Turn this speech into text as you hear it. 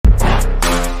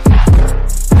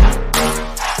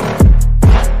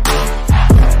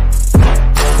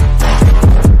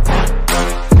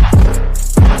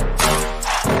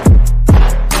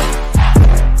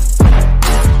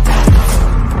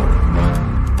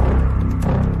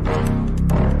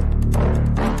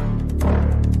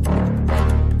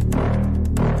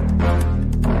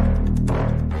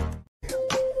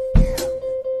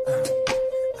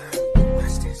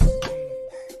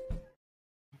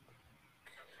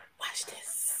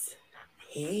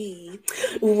Hey,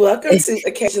 welcome to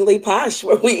Occasionally Posh,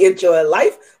 where we enjoy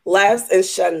life, laughs, and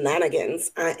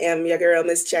shenanigans. I am your girl,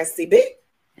 Miss Chastity B.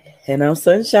 And I'm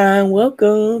Sunshine.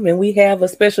 Welcome. And we have a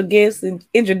special guest. And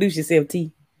introduce yourself,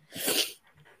 T.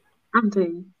 I'm T.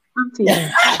 I'm T. That's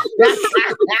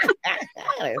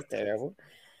terrible.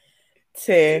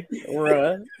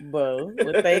 Terrible. Well,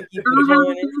 thank you I for don't have a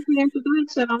joining. fancy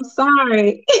introduction. I'm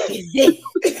sorry.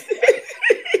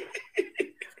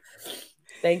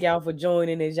 Thank y'all for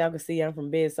joining. As y'all can see, I'm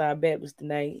from Bedside Baptist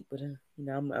tonight, but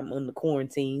I'm under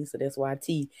quarantine, so that's why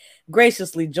T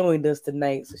graciously joined us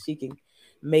tonight, so she can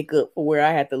make up for where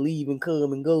I had to leave and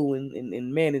come and go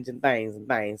and managing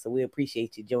things. So we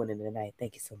appreciate you joining tonight.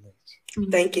 Thank you so much.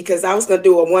 Thank you, because I was going to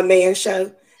do a one-man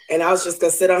show, and I was just going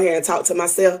to sit on here and talk to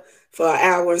myself for an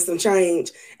hour and some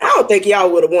change. I don't think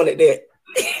y'all would have wanted that.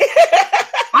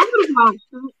 I would have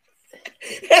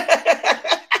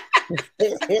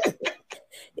it.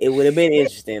 It would have been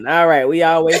interesting. All right, we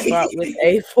always start with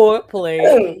a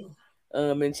foreplay.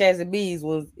 And Chazzy B's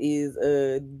is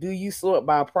do you sort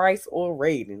by price or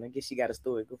rating? I guess she got a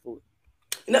story. Go for it.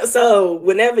 No, so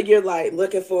whenever you're like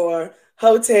looking for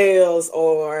hotels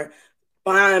or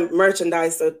buying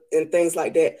merchandise and things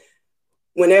like that,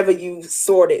 whenever you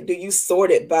sort it, do you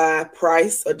sort it by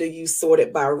price or do you sort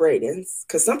it by ratings?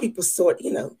 Because some people sort,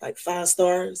 like 5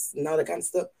 stars and all that kind of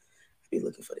stuff. Be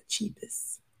looking for the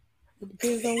cheapest. It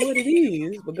depends on what it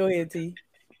is, but go ahead, T.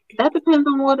 That depends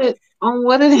on what it is.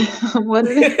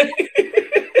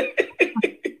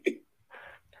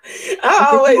 I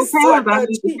always sort I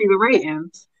need to see the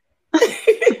ratings.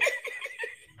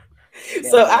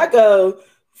 So I go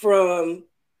from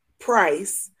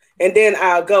price, and then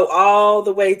I'll go all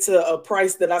the way to a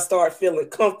price that I start feeling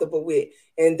comfortable with,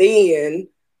 and then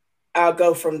I'll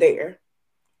go from there.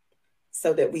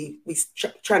 So that we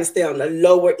trying to stay on the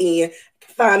lower end.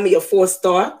 Find me a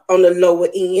 4-star on the lower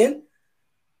end.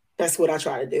 That's what I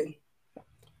try to do.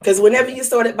 Because whenever you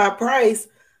sort it by price,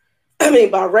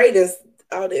 by ratings,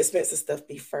 all the expensive stuff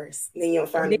be first. Then you don't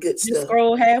find the good you stuff.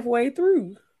 Scroll halfway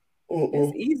through.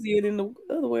 It's easier than the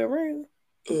other way around.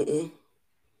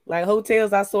 Like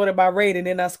hotels, I sorted by rating,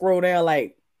 then I scroll down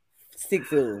like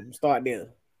 6 of them. Start there.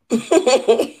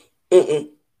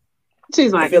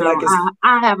 She's like, no, like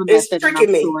I have a method. It's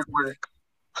tricking me. Work.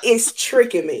 It's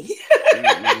tricking me.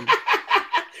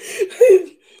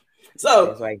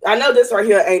 So I know this right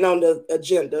here ain't on the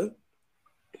agenda,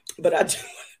 but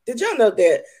did y'all know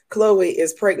that Chloe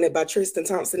is pregnant by Tristan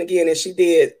Thompson again, and she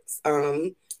did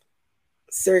what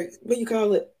do you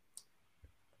call it?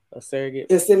 A surrogate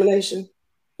insemination.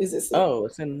 Is it so?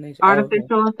 Insemination?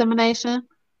 Artificial insemination.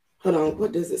 Hold on,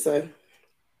 what does it say?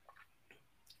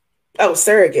 Oh,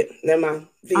 surrogate. Never mind.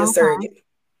 Via surrogate.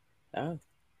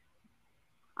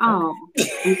 Oh, is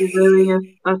it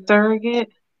really a surrogate?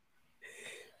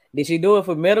 Did she do it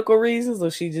for medical reasons,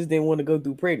 or she just didn't want to go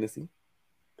through pregnancy?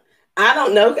 I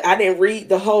don't know. I didn't read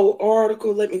the whole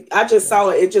article. I just saw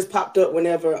it. It just popped up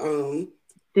whenever.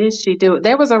 Did she do it?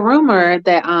 There was a rumor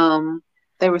that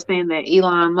they were saying that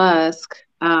Elon Musk,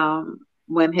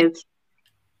 when his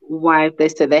wife, they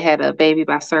said they had a baby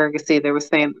by surrogacy. They were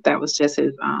saying that was just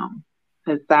his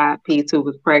side piece who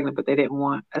was pregnant, but they didn't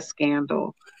want a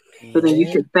scandal. So then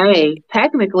you could say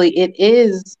technically it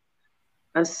is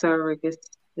a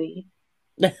surrogacy.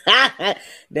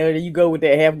 There you go with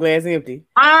that half glass empty.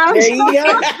 There you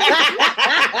go.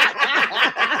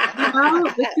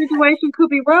 The situation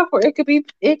could be rough, or it could be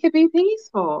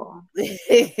peaceful.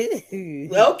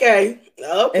 Okay.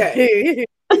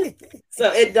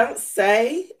 So it don't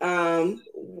say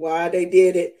why they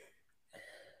did it.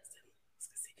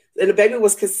 And the baby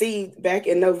was conceived back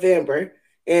in November,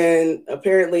 and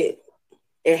apparently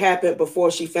it happened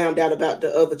before she found out about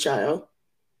the other child.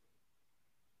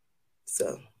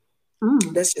 So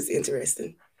that's just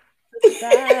interesting.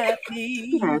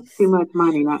 She has too much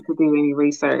money not to do any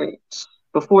research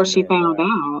before she found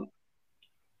out.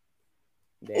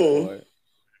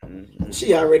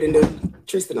 She already knew.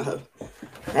 Tristan a hoe.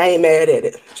 I ain't mad at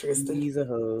it, Tristan. He's a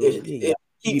hoe.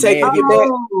 Keep taking you back.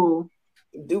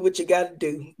 Do what you gotta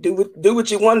do. Do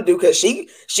what you want to do, because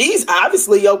she's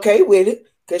obviously okay with it,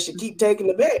 because she keep taking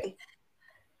it back.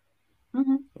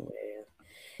 Well,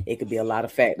 it could be a lot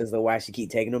of factors of why she keep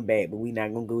taking them back, but we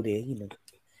not gonna go there,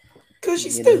 Because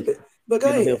she's stupid. But go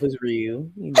ahead. Health is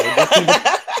real.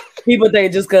 People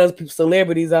think just because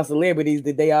celebrities are celebrities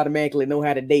that they automatically know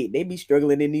how to date. They be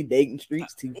struggling in these dating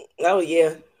streets too. Oh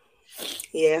yeah.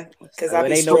 Yeah, because I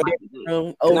be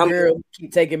struggling. Old girl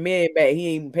keep taking men back.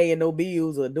 He ain't paying no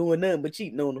bills or doing nothing but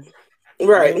cheating on them.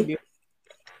 Right.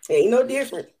 Ain't no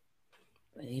different.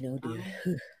 Ain't no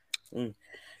different.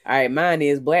 All right, mine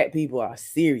is black people are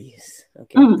serious.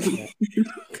 Okay.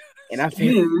 And I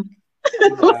feel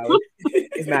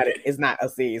it's not a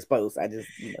serious post. I just,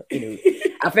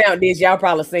 I found this. Y'all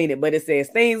probably seen it, but it says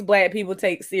things black people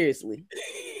take seriously.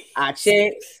 Our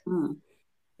checks,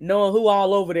 knowing who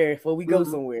all over there before we go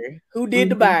somewhere. Who did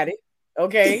the body?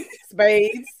 Okay.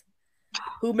 Spades.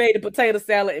 Who made the potato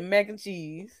salad and mac and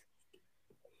cheese?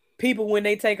 People when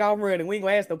they take off running, we ain't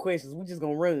gonna ask no questions. We just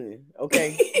gonna run.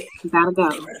 Okay. Gotta go.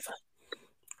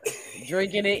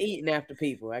 Drinking and eating after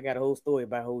people. I got a whole story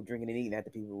about whole drinking and eating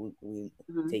after people. We'll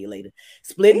tell you later.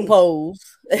 Splitting poles.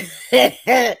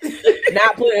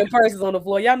 Not putting purses on the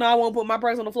floor. Y'all know I won't put my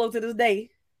purse on the floor to this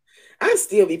day. I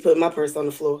still be putting my purse on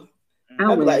the floor.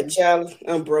 I'm like, child,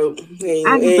 I'm broke. I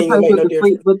get the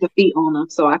purse with the feet on them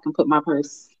so I can put my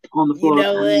purse on the floor. You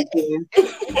know what?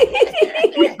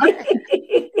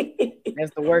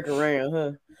 That's the workaround,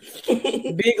 huh?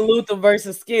 Big Luther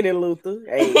versus Skinny Luther.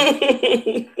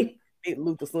 Hey. Big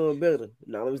Luther son better.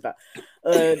 No, let me stop.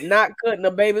 Not cutting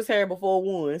a baby's hair before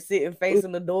 1, sitting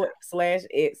facing the door /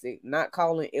 exit, not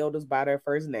calling elders by their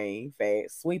first name,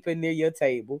 fast, sweeping near your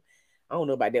table. I don't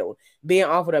know about that one. Being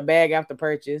offered a bag after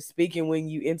purchase, speaking when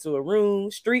you enter a room,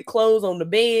 street clothes on the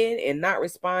bed, and not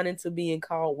responding to being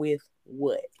called with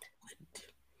what?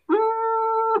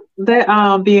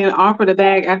 That being offered a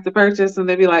bag after purchase, and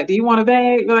they'd be like, "Do you want a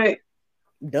bag?" Like,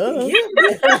 duh.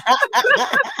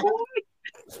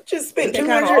 Just spent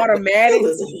 $200 automatic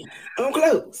on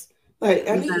clothes. Like,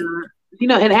 I need.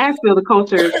 In Asheville, the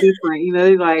culture is different.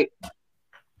 They're like,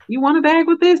 "You want a bag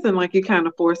with this?" And like, you're kind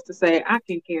of forced to say, "I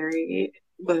can carry it,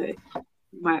 but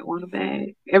you might want a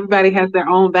bag." Everybody has their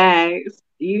own bags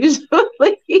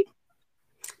usually.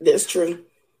 That's true.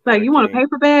 Like, you want a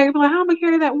paper bag? Like, how am I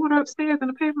carry that water upstairs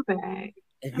in a paper bag?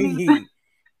 And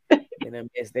I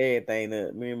messed everything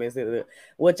up.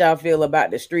 What y'all feel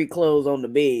about the street clothes on the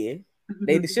bed?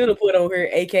 They should have put on here,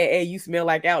 AKA, you smell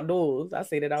like outdoors. I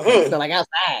say that all the time. You smell like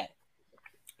outside.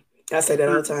 I say that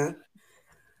all the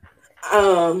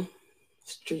time.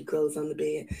 Street clothes on the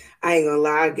bed. I ain't gonna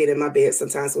lie, I get in my bed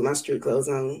sometimes with my street clothes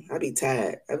on. I be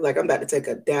tired. I'm like, I'm about to take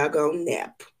a doggone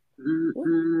nap.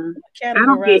 I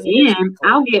don't get in.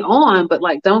 I'll get on, but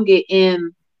like, don't get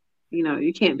in.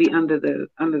 You can't be under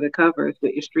the covers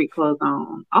with your street clothes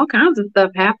on. All kinds of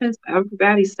stuff happens.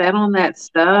 Everybody sat on that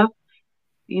stuff.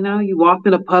 You walked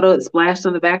in a puddle, it splashed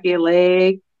on the back of your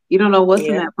leg. You don't know what's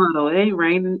in that puddle. It ain't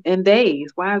rained in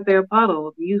days. Why is there a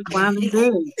puddle? You climbing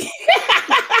good.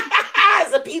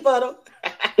 It's a pee puddle.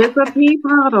 It's a pee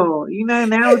puddle.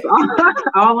 Now it's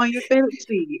all on your favorite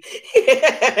sheet.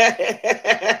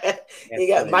 You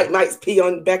got Mike's pee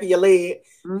on the back of your leg.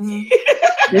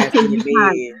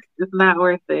 It's not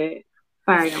worth it.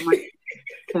 Sorry, I'm like,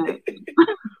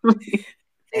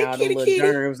 all the little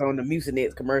germs on the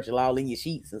Mucinex commercial all in your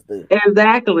sheets and stuff.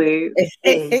 Exactly.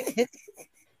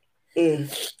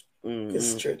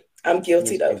 It's true. I'm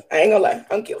guilty though. I ain't gonna lie.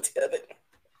 I'm guilty of it.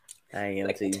 I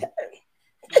am too.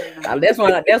 That's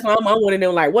why I'm one of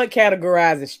them. Like, what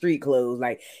categorizes street clothes?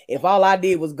 Like, if all I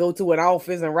did was go to an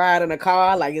office and ride in a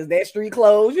car, like, is that street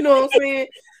clothes? You know what I'm saying?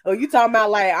 Or you talking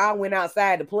about like I went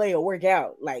outside to play or work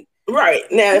out? Like, right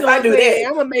now, if I do that,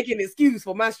 I'm gonna make an excuse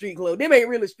for my street clothes. Them ain't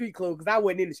really street clothes because I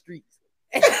wasn't in the streets.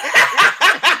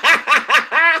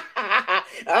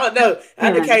 I don't know.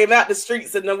 I just came out the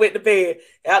streets and then went to bed.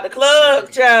 Out the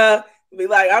club, child. Be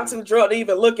like, I'm too drunk to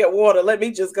even look at water. Let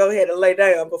me just go ahead and lay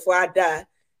down before I die.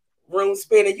 Room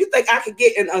spinning. You think I could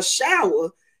get in a shower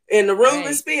and the room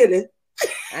is spinning?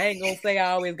 I ain't gonna say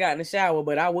I always got in the shower,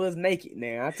 but I was naked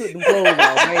now. I took them clothes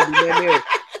off.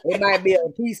 It might be a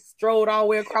piece strolled all the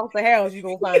way across the house. You're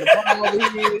gonna find the bra over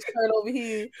here, shirt over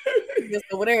here, just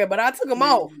over there. But I took them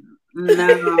off.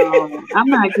 No, I'm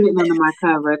not getting under my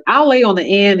covers. I'll lay on the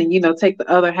end and take the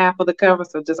other half of the cover.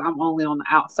 So I'm only on the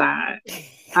outside.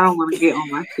 I don't want to get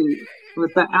on my sheets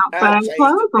with the outside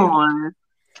clothes on.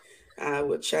 I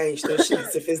would change those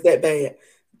sheets if it's that bad.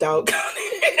 Dog.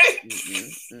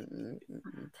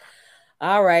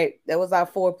 All right, that was our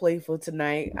foreplay for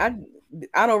tonight. I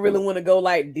don't really want to go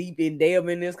like deep and delve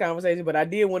in this conversation, but I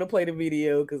did want to play the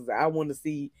video because I want to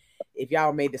see if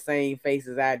y'all made the same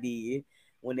faces I did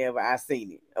whenever I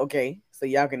seen it. Okay, so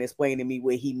y'all can explain to me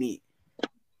what he meant.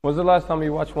 When's the last time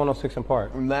you watched 106 &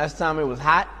 Park? Last time it was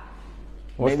hot.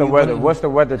 What's the weather? What's the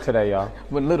weather today, y'all?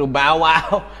 When Little Bow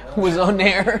Wow was on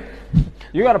there.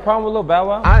 You got a problem with Little Bow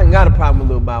Wow? I ain't got a problem with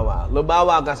Little Bow Wow. Little Bow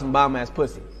Wow got some bomb ass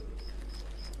pussy.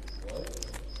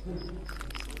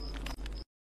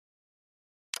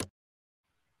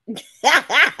 Look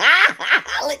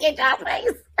at your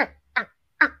face.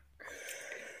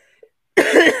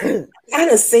 I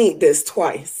done seen this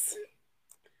twice.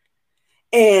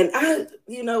 And I,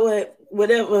 you know what,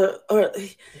 whatever, or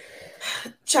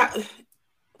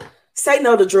say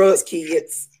no to drugs,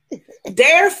 kids.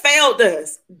 Dare failed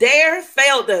us. Dare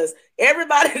failed us.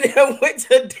 Everybody that went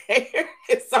to Dare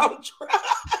is on drugs.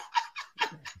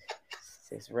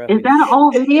 It's rough. Is that an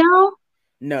old video?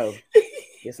 No,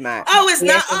 it's not. Oh, it's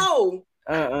not old.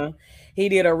 He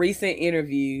did a recent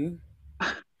interview.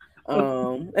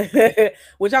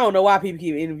 Which I don't know why people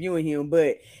keep interviewing him,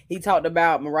 but he talked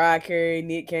about Mariah Carey,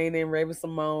 Nick Cannon,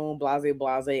 Raven-Symoné,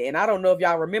 blase. And I don't know if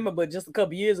y'all remember, but just a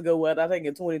couple years ago, I think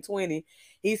in 2020,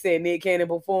 he said Nick Cannon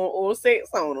performed oral sex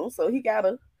on him. So he got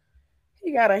a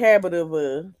habit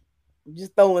of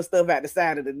just throwing stuff out the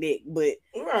side of the neck. But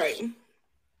right.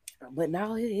 But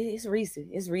no, it's recent.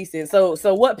 It's recent. So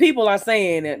what people are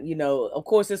saying, and you know, of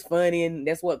course it's funny, and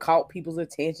that's what caught people's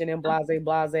attention and blase.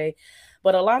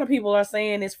 But a lot of people are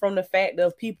saying it's from the fact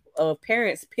of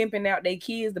parents pimping out their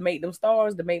kids to make them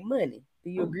stars to make money. Do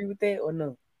you agree with that or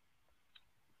no?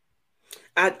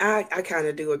 I kind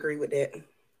of do agree with that.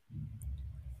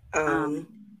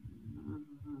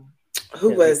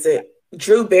 Who was it?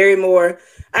 Drew Barrymore.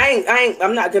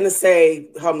 I'm not gonna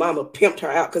say her mama pimped her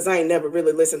out because I ain't never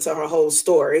really listened to her whole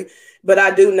story. But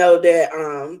I do know that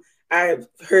I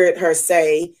heard her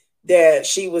say that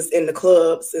she was in the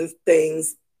clubs and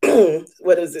things.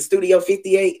 What is it, Studio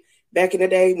 58 back in the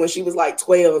day when she was like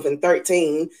 12 and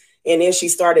 13, and then she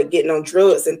started getting on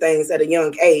drugs and things at a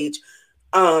young age.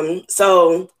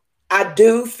 So I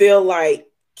do feel like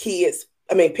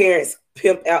parents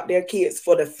pimp out their kids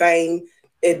for the fame.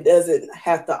 It doesn't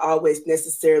have to always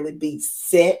necessarily be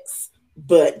sex,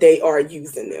 but they are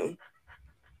using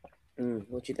them.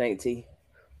 What you think, T?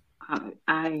 I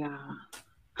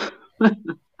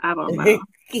don't know.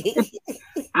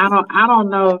 I don't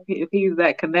know if he's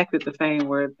that connected to fame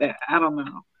where that I don't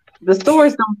know. The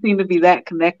stories don't seem to be that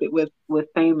connected with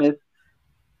famous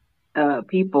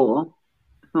people.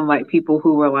 Some like people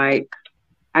who were like,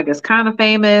 I guess, kind of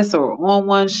famous or on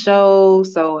one show.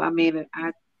 So I mean,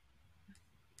 I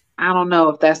don't know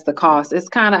if that's the cost. It's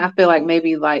kind of, I feel like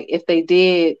maybe like if they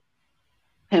did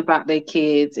pimp out their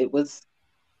kids, it was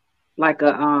like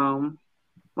a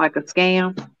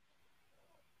scam.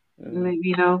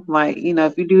 You know, like, you know,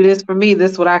 if you do this for me,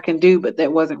 this is what I can do, but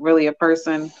that wasn't really a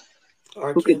person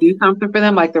who could do something for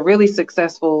them. Like the really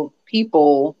successful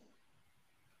people,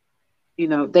 you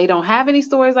know, they don't have any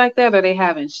stories like that, or they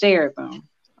haven't shared them.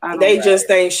 They just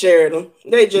ain't shared them.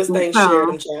 They just ain't shared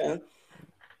them, child.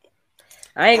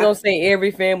 I ain't gonna say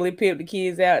every family pimp the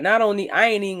kids out. I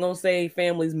ain't even gonna say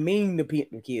families mean to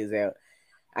pimp the kids out.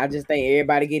 I just think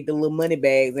everybody get the little money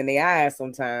bags in their eyes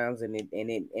sometimes, and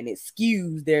it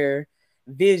skews their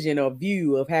vision or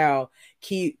view of how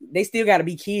they still got to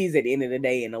be kids at the end of the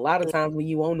day. And a lot of times when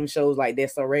you own them shows like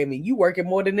that, so Raymond, you working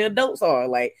more than the adults are.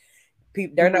 Like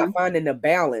they're not finding the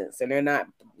balance, and they're not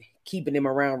keeping them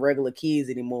around regular kids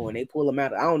anymore. And they pull them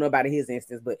out. I don't know about his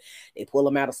instance, but they pull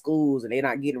them out of schools, and they're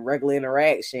not getting regular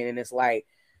interaction. And it's like,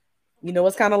 you know,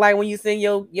 it's kind of like when you send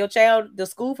your child to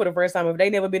school for the first time. If they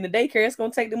never been to daycare, it's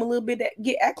gonna take them a little bit to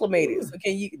get acclimated. So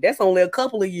that's only a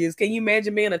couple of years. Can you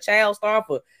imagine being a child star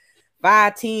for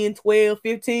 5, 10, 12,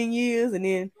 15 years and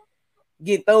then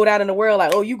get thrown out in the world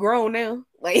like, oh, you grown now?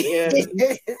 Like, yeah.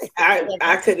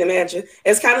 I couldn't imagine.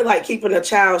 It's kind of like keeping a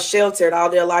child sheltered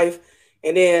all their life,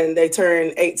 and then they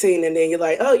turn 18, and then you're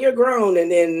like, oh, you're grown,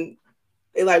 and then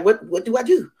they're like, what do I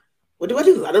do? What do I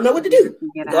do? I don't know what to do.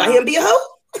 Go out here and be a hoe?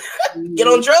 Get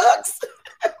on drugs?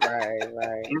 Right.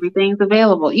 Everything's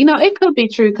available. You know, it could be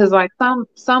true because like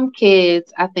some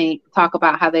kids, I think, talk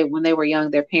about how when they were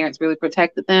young, their parents really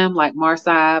protected them. Like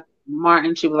Marsai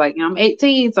Martin, she was like, I'm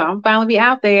 18, so I'm finally be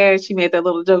out there. She made that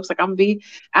little jokes like, I'm gonna be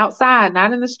outside,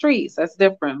 not in the streets. That's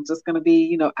different. I'm just gonna be,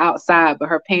 you know, outside. But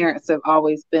her parents have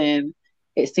always been,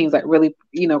 it seems like, really,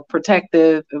 you know,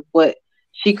 protective of what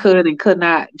she could and could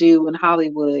not do in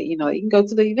Hollywood. You know, you can go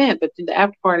to the event, but the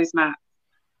after party's not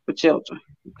for children.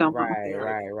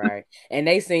 Right. And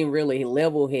they seem really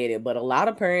level-headed, but a lot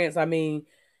of parents, I mean,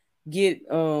 get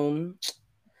what's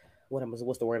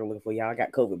the word I'm looking for, y'all? I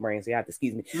got COVID brain, so you have to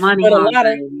excuse me. Money but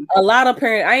hungry. a lot of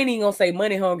parents, I ain't even gonna say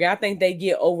money hungry. I think they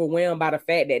get overwhelmed by the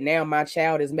fact that now my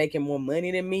child is making more money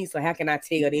than me, so how can I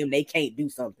tell them they can't do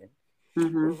something?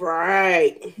 Mm-hmm.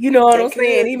 Right. You know what I'm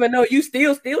saying? Even though you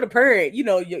still the parent, you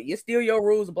know, you're still your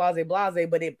rules, blase,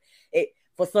 but it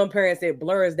for some parents, it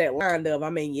blurs that line of, I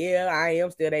mean, yeah, I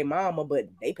am still their mama, but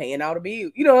they paying all the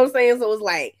bills. You know what I'm saying? So it's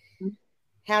like,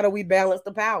 how do we balance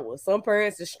the power? Some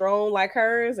parents are strong like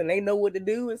hers and they know what to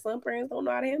do, and some parents don't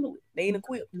know how to handle it. They ain't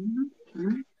equipped.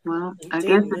 Mm-hmm. Well, I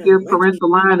guess if your parental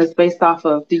line is based off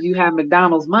of do you have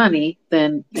McDonald's money,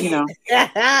 then well,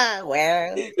 that's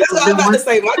what I'm about to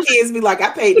say. My kids be like,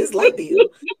 I paid this light bill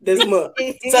this month.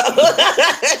 So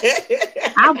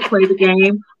I would play the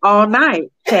game all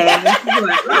night, Chad.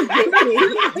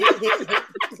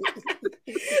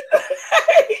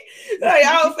 Like,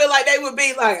 I don't feel like they would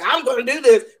be like, I'm gonna do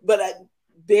this. But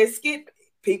Biscuit,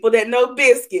 people that know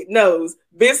Biscuit knows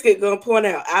Biscuit gonna point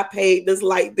out, I paid this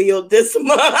light bill this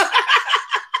month.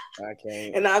 I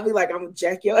can't. And I'll be like, I'm gonna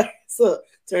jack your ass up.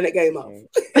 Turn that game off.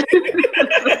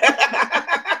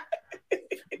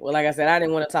 Well, like I said, I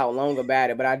didn't want to talk long about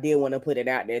it, but I did want to put it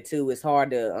out there too. It's hard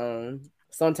to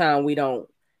sometimes we don't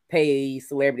pay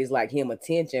celebrities like him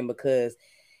attention because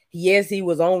yes, he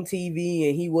was on TV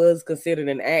and he was considered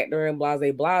an actor and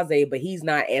blase, but he's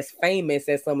not as famous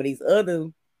as some of these other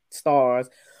stars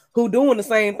who doing the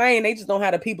same thing. They just don't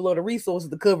have the people or the resources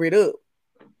to cover it up.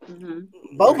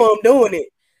 Mm-hmm. Both of them doing it.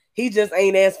 He just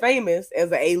ain't as famous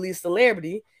as an A-list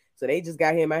celebrity. So they just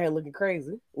got him out here looking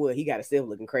crazy. Well, he got himself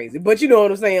looking crazy. But you know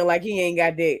what I'm saying? Like he ain't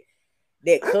got that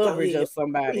coverage of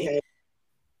somebody.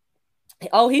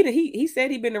 Oh, he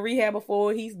said he'd been to rehab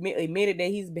before. He's admitted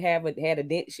that he's had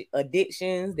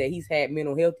addictions, that he's had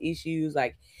mental health issues.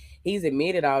 Like he's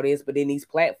admitted all this, but then these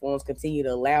platforms continue to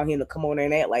allow him to come on there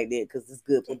and act like that because it's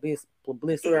good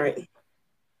publicity. Right.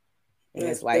 And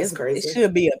it's like it's crazy. It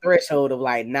should be a threshold of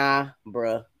like, nah,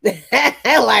 bruh.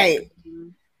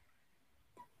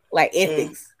 like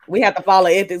ethics. We have to follow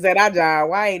ethics at our job.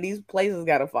 Why ain't these places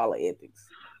got to follow ethics?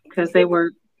 Because they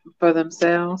work for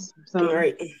themselves. So.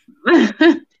 Right.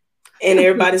 And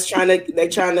everybody's trying to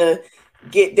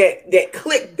get that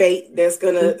clickbait that's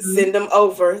gonna send them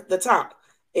over the top.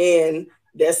 And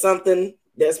that's something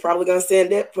that's probably gonna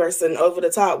send that person over the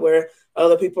top where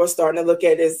other people are starting to look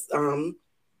at his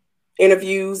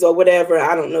interviews or whatever.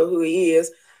 I don't know who he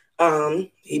is.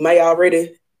 He may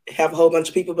already have a whole bunch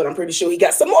of people, but I'm pretty sure he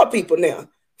got some more people now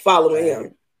following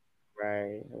him.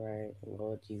 Right.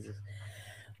 Lord Jesus.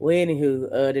 Well,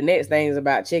 anywho, the next thing is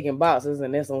about chicken boxes,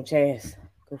 and that's on Chaz.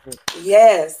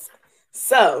 Yes.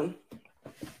 So,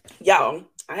 y'all,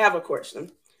 I have a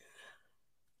question.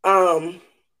 Okay.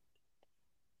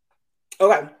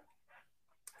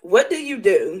 What do you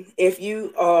do if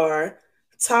you are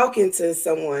talking to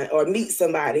someone or meet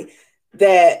somebody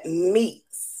that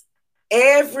meets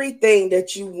everything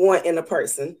that you want in a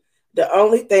person? The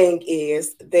only thing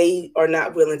is they are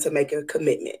not willing to make a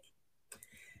commitment.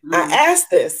 I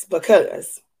asked this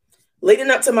because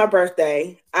leading up to my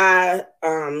birthday, I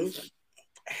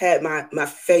had my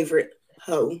favorite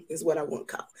hoe is what I want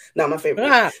to call. Not my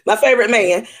favorite, my favorite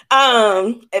man.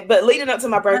 But leading up to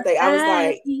my birthday,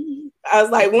 I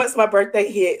was like, once my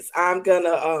birthday hits, I'm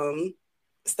gonna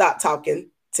stop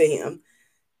talking to him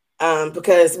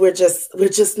because we're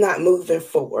just not moving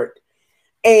forward.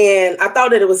 And I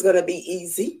thought that it was gonna be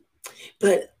easy,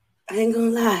 but I ain't gonna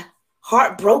lie.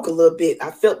 Heart broke a little bit. I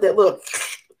felt that little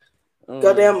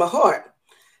go down my heart.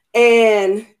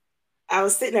 And I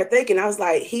was sitting there thinking, I was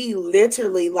like, he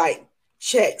literally like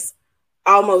checks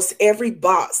almost every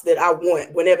box that I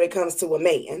want whenever it comes to a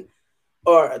man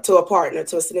or to a partner,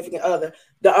 to a significant other.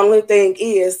 The only thing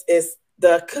is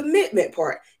the commitment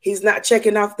part. He's not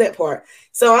checking off that part.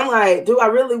 So I'm like, do I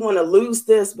really want to lose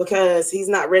this because he's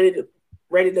not ready to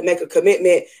make a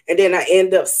commitment, and then I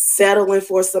end up settling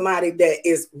for somebody that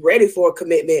is ready for a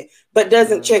commitment but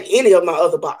doesn't check any of my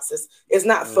other boxes? It's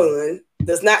not fun.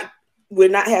 We're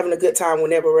not having a good time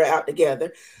whenever we're out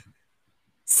together.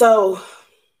 So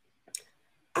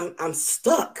I'm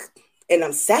stuck and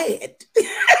I'm sad.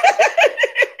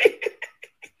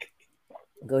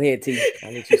 Go ahead, T.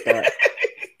 I'll let you start.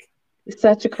 It's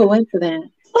such a coincidence.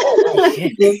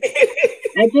 I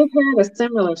just had a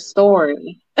similar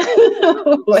story.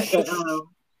 Like a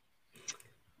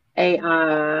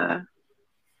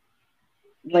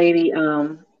lady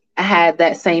I had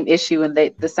that same issue, and they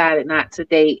decided not to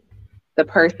date the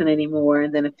person anymore,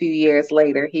 and then a few years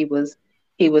later he was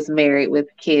married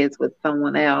with kids with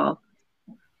someone else.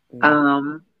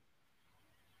 So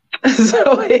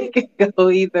it could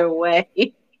go either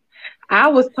way. I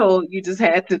was told you just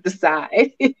had to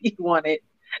decide if you wanted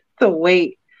to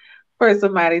wait for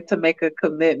somebody to make a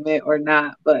commitment or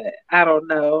not, but I don't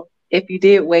know. If you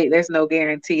did wait, there's no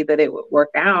guarantee that it would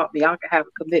work out. Y'all can have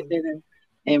a commitment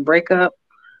and break up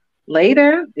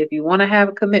later. If you want to have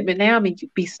a commitment now, I mean,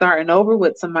 you'd be starting over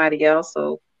with somebody else.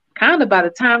 So kind of by the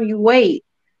time you wait,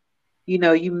 you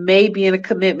know, you may be in a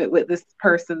commitment with this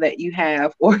person that you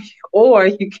have, or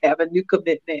you can have a new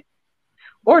commitment,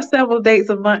 or several dates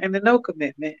a month and no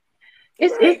commitment.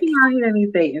 It's iffy out here in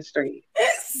these dating streets.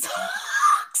 It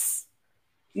sucks.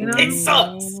 You know, It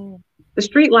sucks. the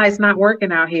street light's not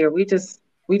working out here. We just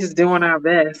doing our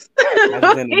best. I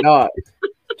was in the dark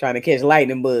trying to catch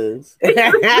lightning bugs.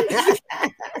 That's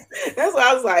why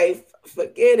I was like,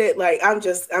 forget it. Like I'm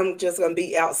just gonna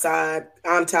be outside.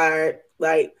 I'm tired.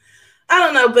 Like I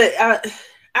don't know, but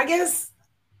I guess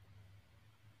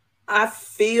I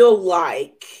feel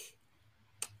like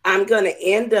I'm gonna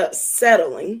end up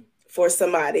settling for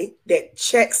somebody that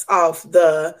checks off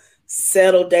the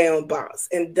settle down box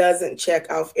and doesn't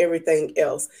check off everything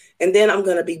else. And then I'm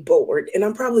gonna be bored and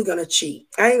I'm probably gonna cheat.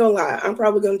 I ain't gonna lie, I'm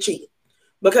probably gonna cheat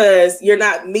because you're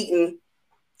not meeting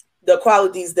the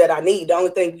qualities that I need. The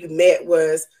only thing you met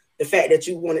was the fact that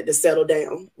you wanted to settle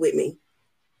down with me.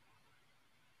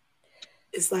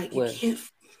 It's like you can't,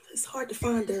 it's hard to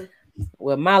find a.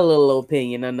 Well, my little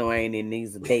opinion, I know I ain't in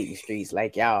these dating streets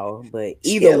like y'all, but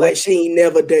either way, like she ain't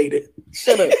never dated.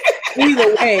 Shut up.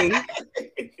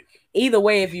 Either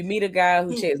way, if you meet a guy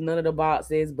who checks none of the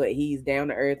boxes, but he's down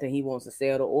to earth and he wants to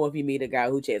settle, or if you meet a guy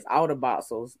who checks all the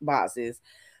boxes,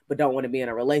 but don't want to be in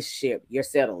a relationship, you're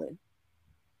settling.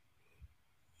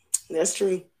 That's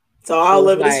true. So all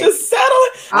of it is just settling.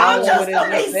 I'm just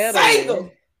gonna be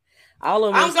single. All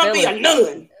of I'm gonna be a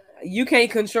nun. You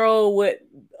can't control what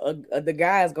the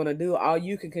guy is gonna do. All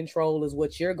you can control is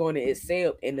what you're going to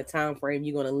accept in the time frame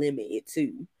you're gonna limit it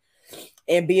to,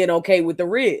 and being okay with the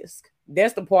risk.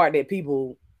 That's the part that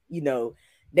people,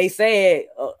 they said,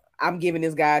 I'm giving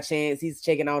this guy a chance. He's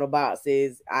checking all the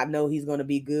boxes. I know he's going to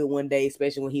be good one day,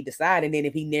 especially when he decides. And then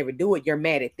if he never do it, you're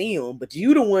mad at them. But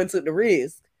you the one took the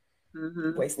risk.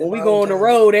 When we go on the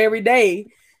road every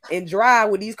day and drive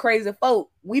with these crazy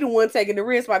folk, we the one taking the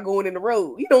risk by going in the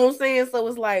road. You know what I'm saying? So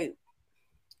it's like,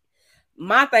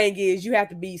 my thing is you have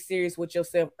to be serious with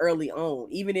yourself early on,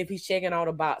 even if he's checking all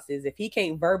the boxes. If he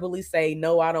can't verbally say,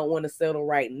 no, I don't want to settle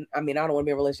I don't want to be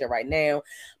in a relationship right now,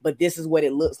 but this is what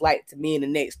it looks like to me in the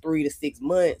next 3 to 6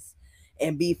 months,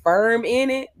 and be firm in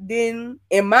it, then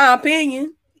in my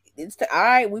opinion, it's all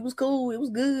right. We was cool. It was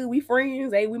good. We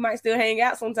friends. Hey, we might still hang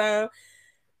out sometime.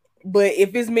 But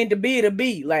if it's meant to be, it'll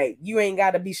be. Like, you ain't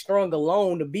got to be strong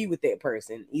alone to be with that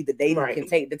person. Either they can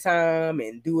take the time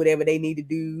and do whatever they need to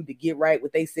do to get right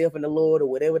with themselves and the Lord or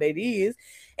whatever that is.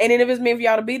 And then if it's meant for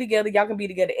y'all to be together, y'all can be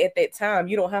together at that time.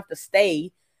 You don't have to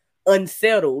stay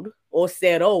unsettled or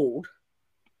settled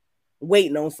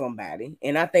waiting on somebody.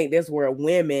 And I think that's where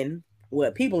women,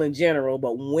 well, people in general,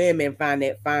 but women find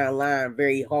that fine line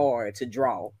very hard to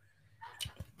draw.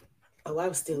 Oh, I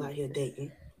was still out here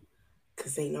dating.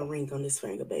 Because ain't no ring on this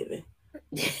finger, baby.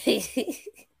 It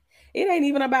ain't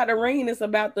even about the ring. It's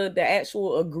about the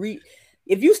actual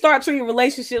If you start treating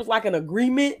relationships like an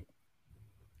agreement,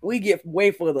 we get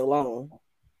way further along.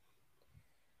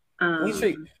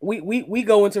 We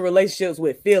go into relationships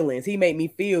with feelings. He made me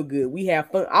feel good. We have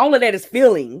fun. All of that is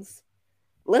feelings.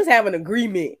 Let's have an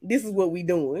agreement. This is what we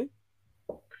doing.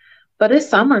 But it's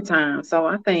summertime, so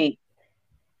I think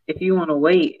if you want to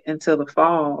wait until the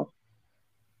fall,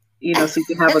 so you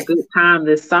can have a good time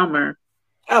this summer.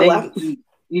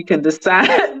 You can decide.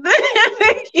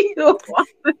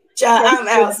 I'm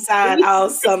outside all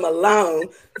summer long.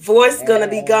 Voice gonna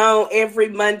be gone every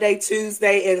Monday,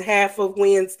 Tuesday, and half of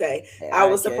Wednesday. I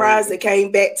was surprised it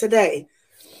came back today.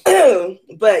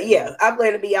 But yeah, I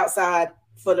plan to be outside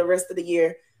for the rest of the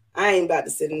year. I ain't about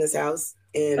to sit in this house.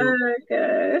 And oh my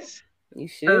gosh, you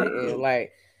should.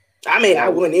 I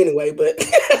wouldn't anyway, but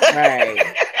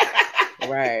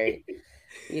Right.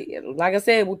 Like I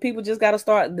said, people just got to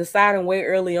start deciding way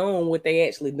early on what they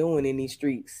actually doing in these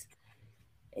streets.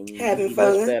 And having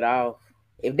fun. That off.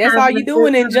 If that's all you're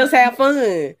doing, then just have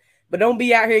fun. But don't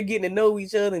be out here getting to know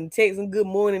each other and texting good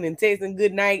morning and texting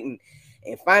good night and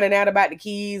finding out about the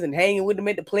kids and hanging with them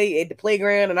at the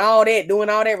playground and all that, doing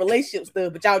all that relationship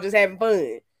stuff, but y'all just having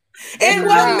fun. It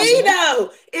wasn't me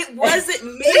though. It wasn't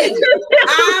me.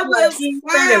 I was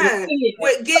fine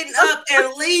with getting up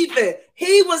and leaving.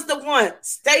 He was the one.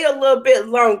 Stay a little bit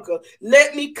longer.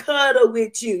 Let me cuddle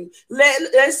with you.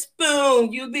 Let's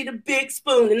spoon. You be the big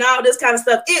spoon and all this kind of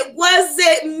stuff. It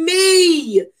wasn't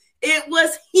me. It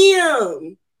was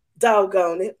him.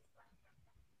 Doggone it.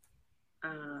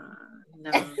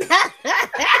 No.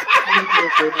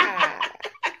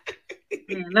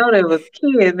 I know there was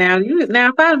kids. Now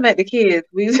if I met the kids,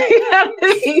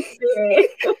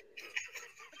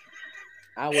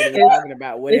 I wasn't talking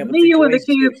about whatever. If me, you, and the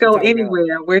kids go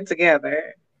anywhere, we're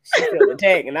together. She felt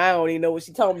attacked, and I don't even know what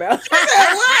she's talking about.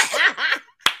 What?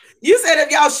 You said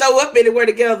if y'all show up anywhere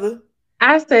together.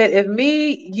 I said if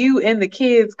me, you, and the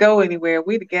kids go anywhere,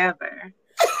 we together.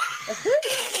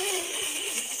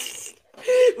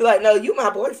 Be like, no, you my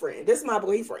boyfriend. This is my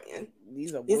boyfriend.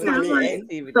 These are This is my boyfriend man.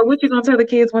 activities. So what you gonna tell the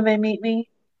kids when they meet me?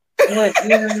 What?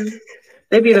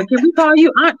 They be like, can we call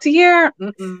you Aunt Tierra?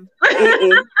 Mm-mm.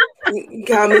 You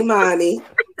call me mommy.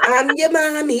 I'm your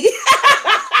mommy.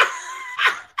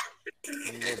 I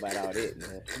don't know about all that,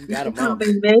 man. You got a Call mama.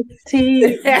 me Miss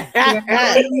T.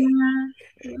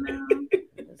 You know?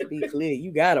 Let's be clear.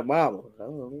 You got a mama. Now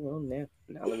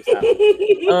let me stop.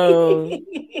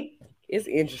 It's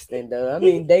interesting though. I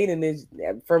mean, dating is,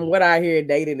 from what I hear,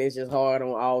 dating is just hard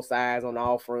on all sides, on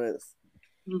all fronts.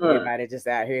 Look, Everybody just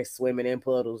out here swimming in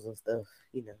puddles and stuff,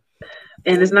 you know.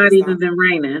 and it's not even been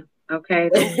raining. Okay.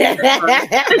 We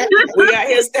out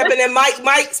here stepping in Mike's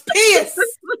piss.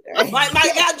 Mike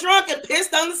got drunk and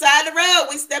pissed on the side of the road.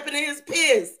 We stepping in his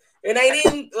piss. It ain't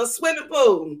even a swimming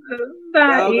pool.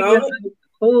 Not even a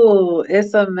pool.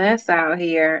 It's a mess out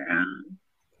here. I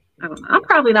don't know. I'm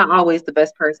probably not always the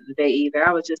best person to date either.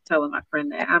 I was just telling my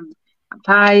friend that I'm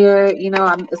tired. You know,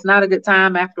 it's not a good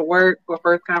time after work for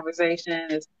first conversation.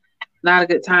 It's not a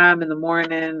good time in the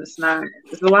morning. It's a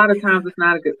lot of times it's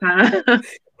not a good time.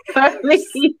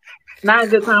 Not a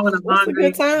good time when I'm hungry.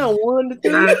 A good time? 1 to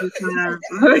 3. Not a good time.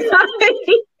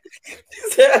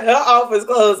 Her office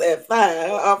closed at 5.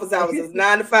 Her office hours is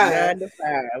 9 to 5. 9 to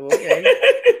 5. Okay.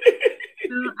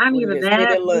 I need a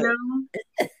nap. You know,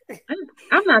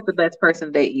 I'm not the best person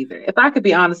to date either. If I could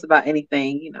be honest about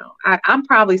anything, you know, I'm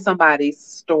probably somebody's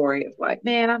story of like,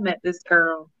 man, I met this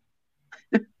girl.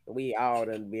 We all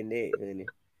done been there, honey.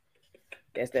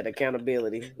 That's that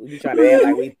accountability. We be trying to act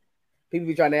like people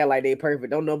be trying to act like they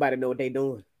perfect. Don't nobody know what they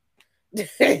doing.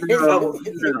 No.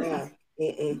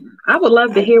 I would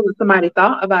love to hear what somebody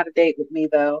thought about a date with me,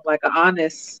 though, like an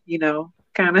honest, you know,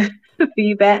 kind of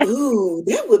feedback. Ooh,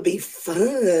 that would be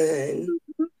fun.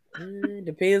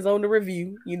 Depends on the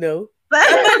review, you know.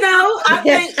 I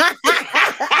think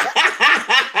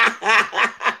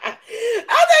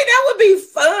that would be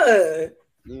fun.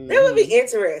 That would be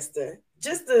interesting.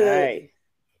 Just to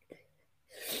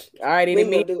all right. Any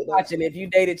me watching, if you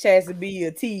dated Chassie B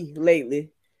or T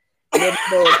lately, let me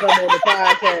know and come on the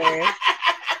podcast.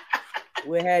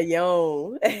 We'll have you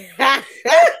on.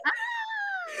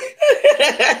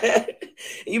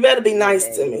 You better be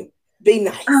nice to me. Be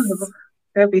nice.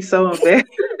 That'd be so embarrassing.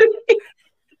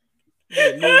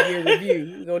 Mid-year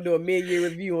review. We're gonna do a mid-year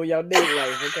review on y'all date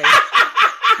life, okay?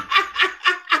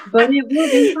 But it will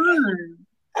be fun.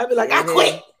 I'd be like, I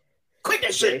quit. Quit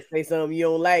that shit. Say something you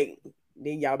don't like,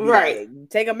 then y'all be like,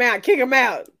 take them out, kick them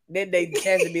out. Then they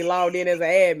chance to be logged in as an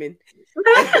admin.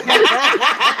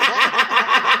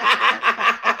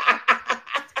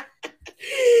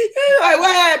 Like,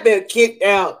 what happened? Kicked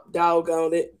out,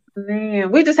 doggone it.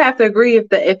 Man, we just have to agree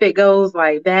if it goes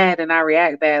like bad and I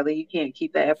react badly, you can't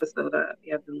keep that episode up.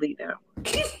 You have to delete that one.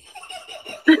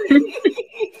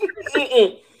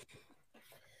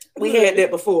 We had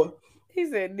that before. He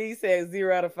said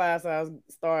 0 out of 5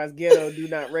 stars ghetto, do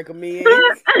not recommend.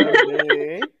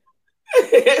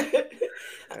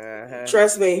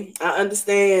 Trust me, I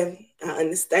understand.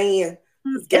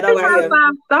 Ghetto if it's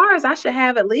 5 stars, I should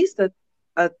have at least a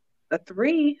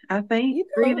 3, I think. You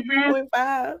know,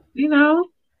 3.5. 2.5.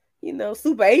 You know,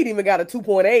 Super 8 even got a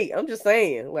 2.8. I'm just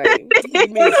saying, like, give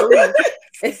me a 3.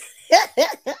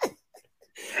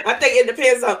 I think it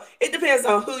depends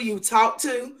on who you talk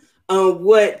to, on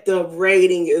what the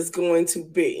rating is going to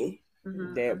be.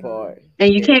 That part.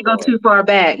 And you can't go too far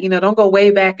back. You know, don't go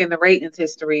way back in the ratings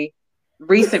history.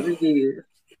 Recent reviews.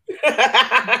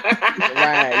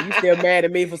 Right. You still mad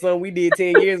at me for something we did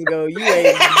 10 years ago. You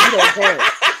don't count.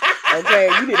 Okay,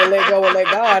 you need to let go and let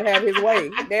God have his way.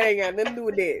 That ain't got nothing to do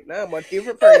with that. Now I'm a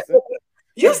different person.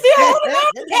 You still holding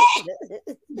on to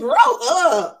that?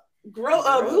 Grow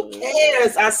up. Who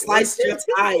cares? I sliced your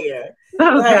tire.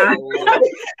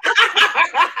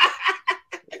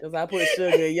 Because I put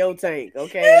sugar in your tank,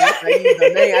 okay?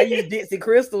 I use Dixie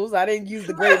Crystals. I didn't use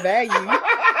the Great Value. You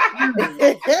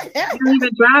don't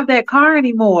even drive that car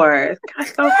anymore.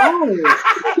 It's so old.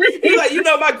 He's like,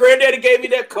 my granddaddy gave me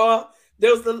that car.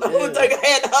 That was the only thing I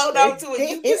had to hold on to it.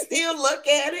 You can still look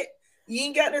at it. You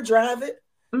ain't got to drive it.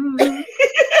 Mm-hmm.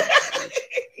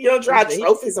 You don't drive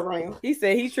trophies around. He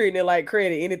said he's treating it like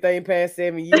credit. Anything past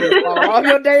 7 years fall off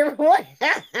your day report.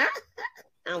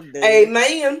 I'm done. Hey,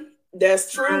 man,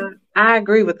 that's true. I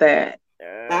agree with that.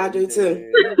 I do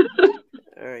too.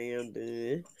 I am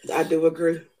done. I do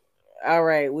agree. All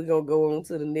right, we're going to go on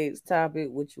to the next topic,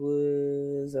 which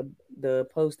was the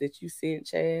post that you sent,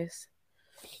 Chas.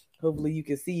 Hopefully you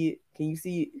can see it. Can you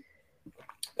see it?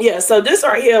 Yeah, so this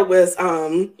right here was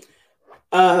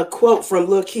a quote from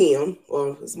Lil' Kim,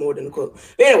 or it's more than a quote.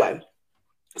 But anyway,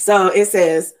 so it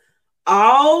says,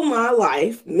 all my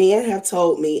life, men have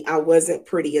told me I wasn't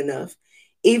pretty enough.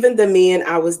 Even the men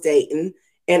I was dating.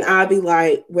 And I'd be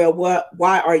like, well,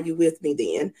 why are you with me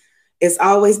then? It's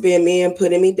always been men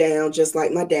putting me down, just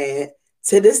like my dad.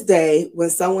 To this day,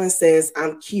 when someone says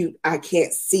I'm cute, I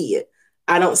can't see it.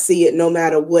 I don't see it no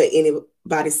matter what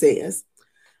anybody says.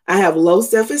 I have low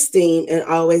self-esteem and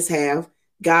always have.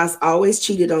 Guys always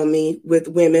cheated on me with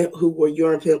women who were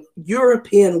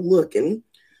European looking.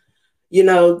 You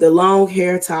know, the long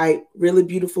hair type, really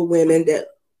beautiful women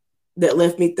that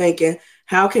left me thinking,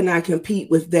 how can I compete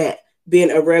with that?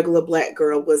 Being a regular Black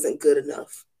girl wasn't good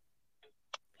enough.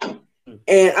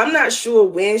 And I'm not sure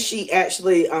when she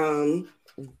actually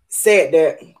said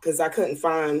that, because I couldn't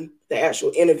find the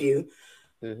actual interview.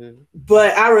 Mm-hmm.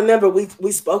 But I remember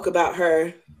we spoke about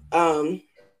her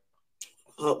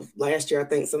last year, I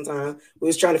think sometime. We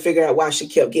was trying to figure out why she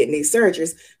kept getting these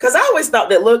surgeries. Because I always thought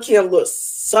that Lil' Kim looked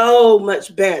so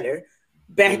much better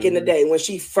back in the day when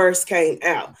she first came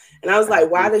out. And I was like,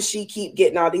 why does she keep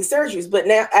getting all these surgeries? But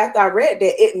now after I read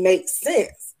that, it makes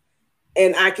sense.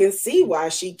 And I can see why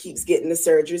she keeps getting the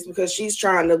surgeries, because she's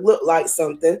trying to look like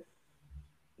something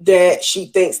that she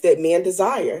thinks that men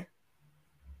desire.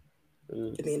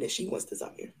 The men that she wants to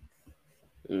desire.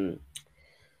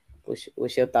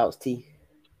 What's your thoughts, T?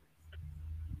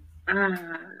 I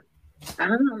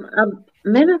don't know.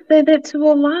 Men have said that to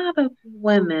a lot of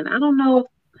women. I don't know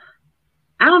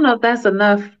if that's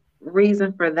enough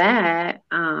reason for that.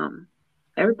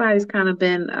 Everybody's kind of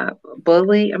been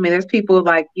bullied. I mean, there's people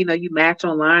like, you match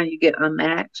online, you get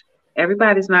unmatched.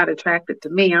 Everybody's not attracted to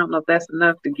me. I don't know if that's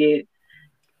enough to get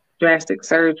drastic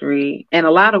surgery. And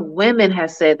a lot of women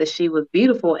have said that she was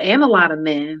beautiful, and a lot of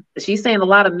men. She's saying a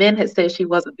lot of men had said she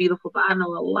wasn't beautiful, but I know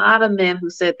a lot of men who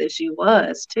said that she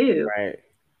was too. Right.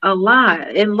 A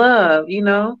lot in love,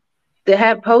 that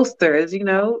had posters,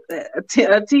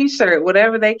 a t-shirt,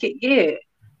 whatever they could get.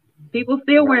 People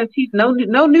still wearing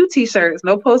no new t-shirts,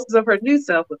 no posters of her new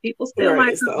self, but people still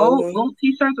like her old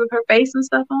t-shirts with her face and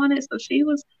stuff on it. So she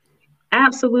was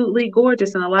absolutely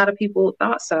gorgeous, and a lot of people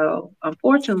thought so.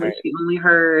 Unfortunately, she only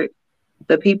heard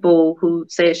the people who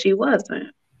said she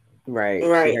wasn't. Right.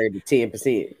 She heard the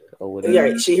 10% or whatever.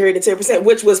 Yeah, she heard the 10%,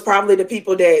 which was probably the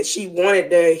people that she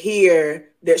wanted to hear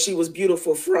that she was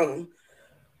beautiful from.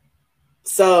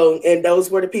 So, and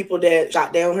those were the people that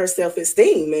shot down her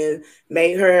self-esteem and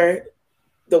made her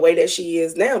the way that she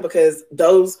is now, because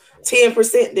those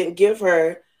 10% didn't give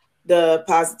her the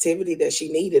positivity that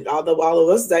she needed. Although all of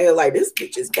us say like, this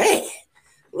bitch is bad.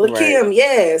 Lil' Kim,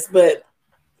 yes, but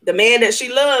the man that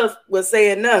she loved was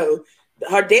saying no.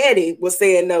 Her daddy was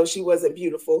saying no, she wasn't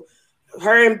beautiful.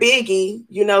 Her and Biggie,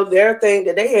 their thing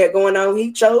that they had going on,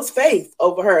 he chose Faith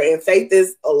over her, and Faith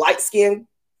is a light-skinned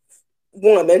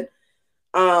woman.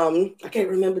 I can't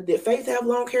remember, did Faith have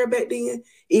long hair back then?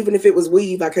 Even if it was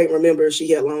weave, I can't remember if she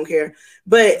had long hair.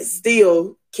 But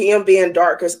still, Kim being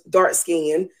dark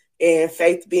skinned and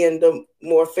Faith being the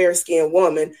more fair skinned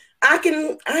woman, I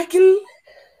can see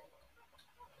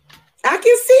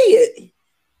it.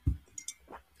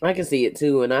 I can see it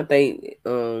too, and I think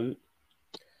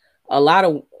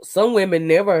some women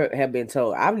never have been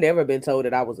told. I've never been told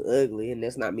that I was ugly, and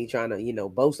that's not me trying to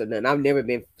boast or nothing. I've never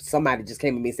been somebody just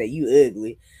came to me and said you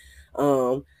ugly.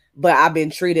 But I've been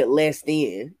treated less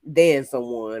than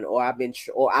someone, or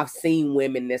I've seen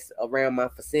women that's around my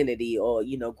vicinity, or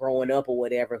growing up or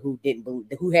whatever, who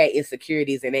had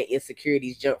insecurities, and that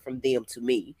insecurities jumped from them to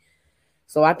me.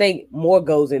 So I think more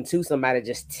goes into somebody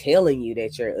just telling you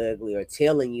that you're ugly or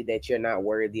telling you that you're not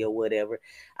worthy or whatever.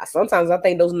 Sometimes I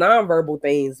think those nonverbal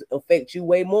things affect you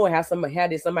way more. How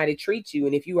did somebody treat you?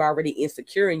 And if you're already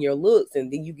insecure in your looks, and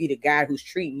then you get a guy who's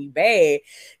treating you bad,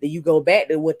 then you go back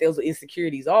to what those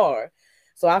insecurities are.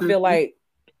 So I feel like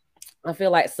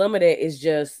some of that is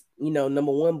just,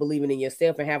 number one, believing in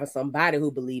yourself and having somebody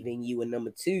who believes in you. And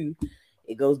number two,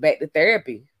 it goes back to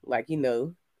therapy. Like,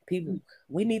 people,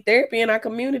 we need therapy in our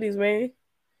communities, man.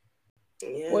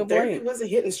 Yeah, therapy wasn't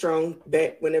hitting strong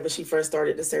back whenever she first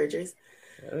started the surgeries.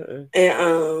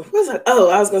 And what was I? Oh,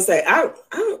 I was gonna say, I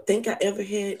don't think I ever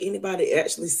had anybody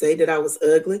actually say that I was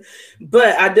ugly,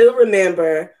 but I do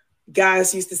remember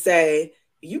guys used to say,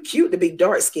 "You cute to be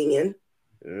dark skinned,"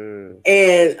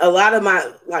 and a lot of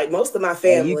most of my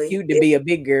family, you cute to be a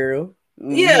big girl.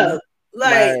 Yeah,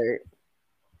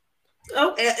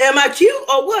 oh, am I cute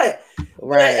or what?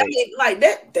 Right. But, I mean, like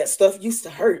that stuff used to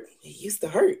hurt. It used to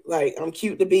hurt. Like, I'm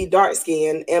cute to be dark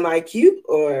skinned. Am I cute?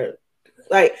 Or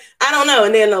like, I don't know.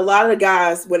 And then a lot of the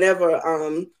guys, whenever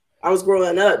I was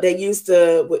growing up, they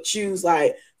would choose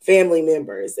like family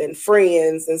members and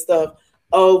friends and stuff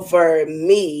over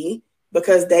me.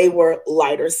 because they were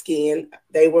lighter skinned.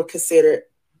 They were considered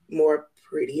more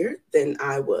prettier than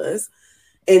I was.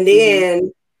 And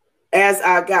then as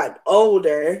I got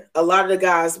older, a lot of the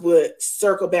guys would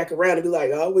circle back around and be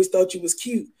like, I always thought you was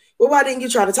cute. Well, why didn't you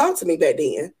try to talk to me back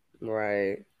then?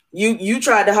 Right. You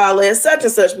tried to holler at such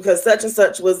and such because such and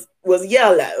such was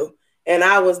yellow and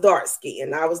I was dark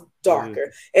skinned. I was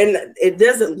darker. And it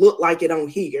doesn't look like it on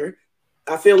here.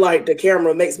 I feel like the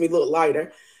camera makes me look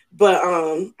lighter. But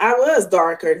I was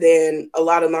darker than a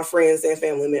lot of my friends and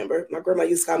family members. My grandma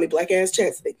used to call me Black Ass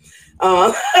Chastity.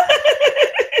 Dang,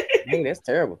 that's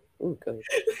terrible. Ooh, go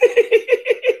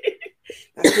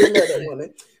I still love that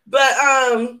woman. But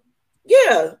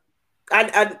yeah,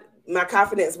 I my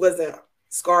confidence wasn't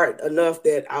scarred enough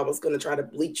that I was going to try to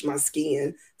bleach my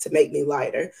skin to make me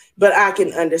lighter. But I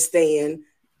can understand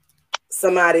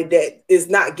somebody that is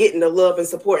not getting the love and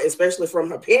support, especially from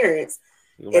her parents.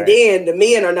 Right. And then the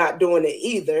men are not doing it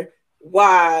either.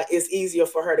 Why it's easier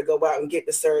for her to go out and get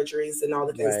the surgeries and all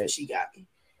the things that she got.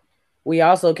 We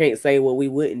also can't say what we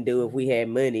wouldn't do if we had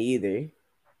money either.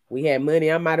 We had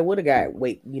money, I might have would have got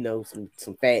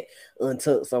some fat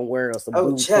untucked somewhere or some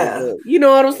boobs. You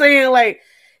know what I'm saying? Like,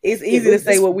 it's easy to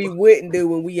say what we wouldn't do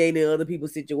when we ain't in other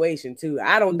people's situation too.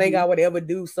 I don't think I would ever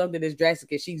do something as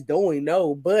drastic as she's doing,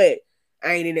 no, but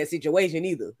I ain't in that situation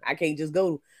either. I can't just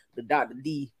go to Dr.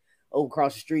 D over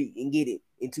across the street and get it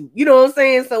into, you know what I'm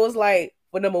saying? So it's like,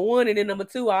 for number one, and then number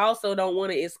two, I also don't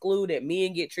want to exclude that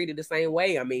men get treated the same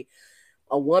way. I mean,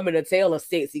 a woman to tell a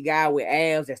sexy guy with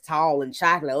abs that's tall and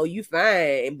chocolate, oh, you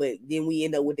fine, but then we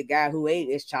end up with the guy who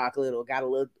ain't as chocolate or got a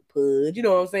little pudge, you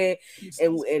know what I'm saying?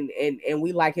 And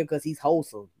we like him because he's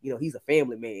wholesome, you know, he's a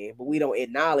family man, but we don't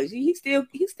acknowledge he's still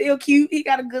cute, he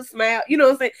got a good smile, you know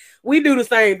what I'm saying? We do the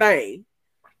same thing.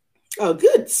 Oh,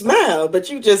 good smile, but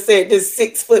you just said this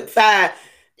 6'5"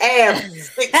 abs,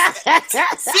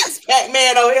 six-pack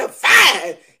man on here,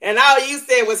 fine. And all you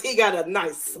said was he got a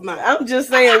nice smile. I'm just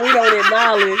saying we don't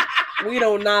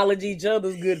acknowledge each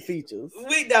other's good features.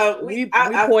 We don't. We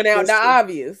point out the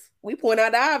obvious. We point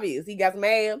out the obvious. He got some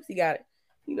abs. He got it.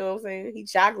 You know what I'm saying? He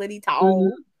chocolate. He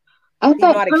tall. He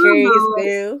know how to carry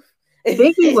himself.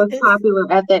 Biggie was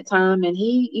popular at that time, and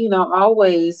he,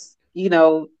 always,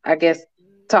 I guess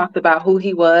talked about who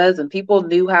he was, and people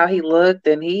knew how he looked,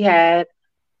 and he had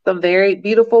some very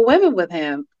beautiful women with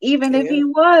him, even if he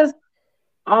was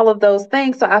all of those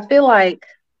things. So I feel like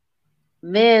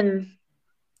men,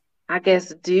 I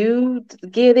guess, do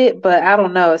get it, but I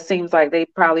don't know. It seems like they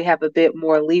probably have a bit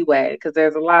more leeway because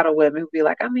there's a lot of women who be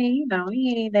like, I mean,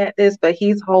 he ain't that this, but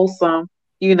he's wholesome,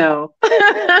 Even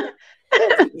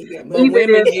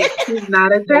if he's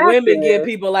not attractive. Women give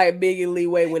people like Biggie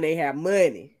leeway when they have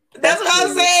money. That's what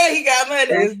I'm saying. He got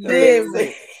money. It's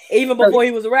different. Even before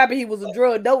he was a rapper, he was a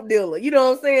dope dealer. You know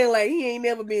what I'm saying? Like, he ain't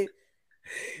never been.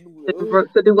 So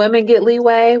do women get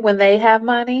leeway when they have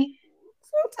money?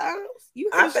 Sometimes.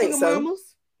 I think so.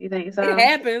 Mamas. You think so? It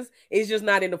happens. It's just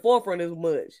not in the forefront as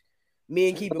much.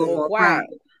 Men keep it more quiet.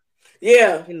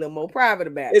 Yeah. A little more private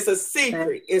about it. It's a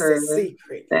secret. It's a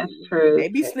secret. That's true. They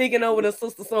be sneaking over to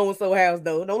sister so-and-so house,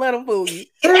 though. Don't let them fool you.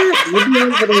 Eat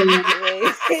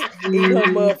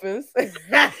her muffins. A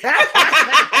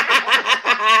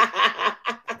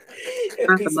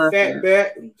piece of fat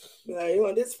back. Like, you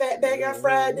want this fat back I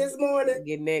fried this morning?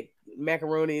 Getting that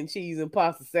macaroni and cheese and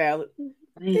pasta salad.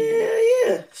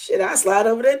 Yeah. Shit, I slide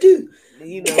over there too. I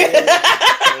didn't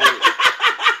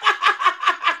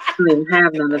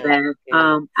have none of that.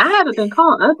 I haven't been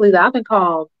called ugly though. I've been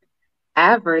called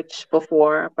average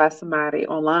before by somebody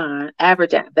online.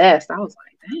 Average at best. I was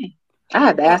like, dang. I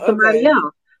had to ask somebody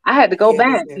else. I had to go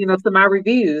back, to my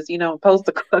reviews, post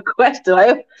a question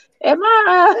like, am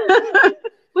I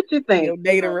what you think? Your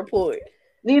data report.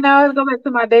 Go back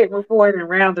to my date report and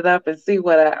round it up and see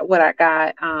what I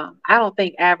got. I don't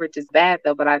think average is bad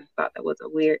though, but I just thought that was a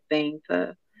weird thing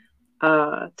to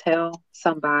tell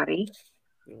somebody.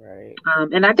 Right.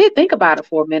 And I did think about it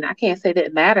for a minute. I can't say it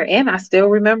didn't matter, and I still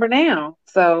remember now.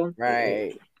 So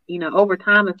right. Over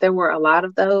time, if there were a lot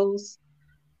of those,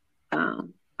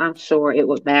 I'm sure it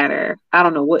would matter. I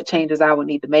don't know what changes I would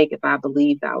need to make if I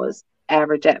believed I was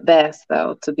average at best,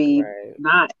 though, to be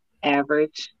not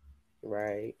average.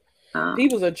 Right.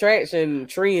 People's attraction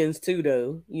trends too,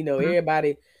 though.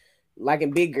 Everybody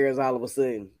liking big girls all of a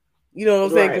sudden. You know what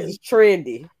I'm saying? Because it's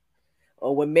trendy.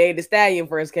 Or when Meg Thee Stallion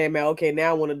first came out, okay, now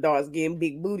I want a dark skin,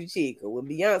 big booty chick. Or when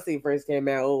Beyonce first came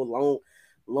out,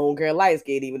 long hair, light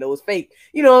skin, even though it's fake.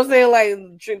 You know what I'm saying? Like,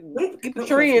 keep the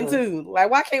trend too.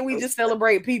 Like, why can't we just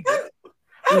celebrate people?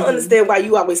 I don't understand why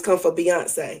you always come for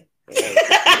Beyonce.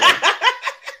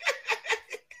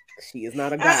 She is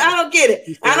not a god. I don't get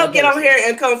it. I don't get on here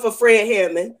and come for Fred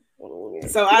Hammond.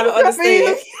 So I don't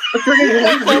understand.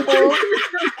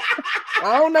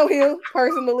 I don't know him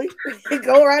personally.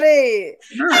 Go right ahead.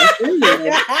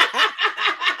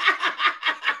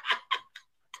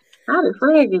 How did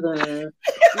Fred get in?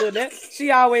 Look, she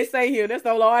always say him. That's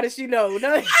the only artist she know.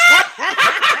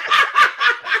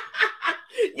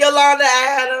 Yolanda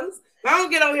Adams. I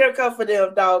don't get on here and come for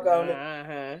them, doggone it.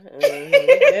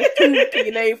 That's two.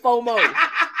 Your name FOMO.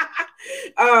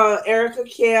 Erica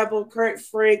Campbell, Kurt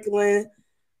Franklin,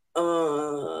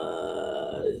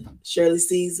 Shirley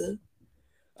Caesar,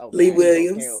 Lee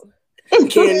Williams,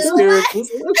 Candace Stewart.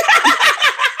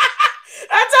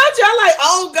 I told you I like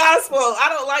old gospel. I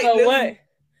don't like so new. What?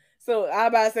 So I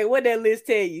about to say, what that list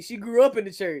tell you? She grew up in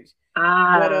the church. But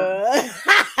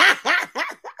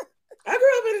I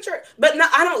grew up in the church, but no,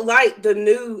 I don't like the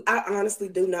new. I honestly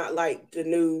do not like the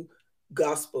new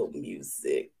gospel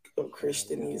music or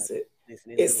Christian music.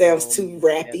 It sounds too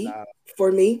rappy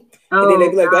for me. And then they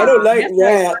be like, I don't like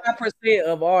rap. 5%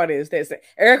 of artists that say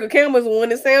Erica Campbell's the one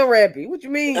that sound rappy. What you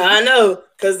mean? I know,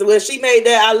 because when she made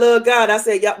that I Love God, I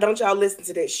said, y'all, don't y'all listen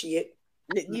to that shit.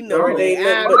 You know, God in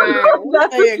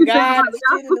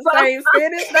the same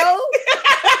sentence, though.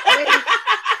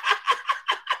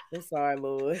 I'm sorry,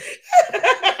 Lord.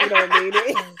 You don't mean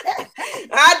it.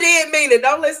 I did mean it.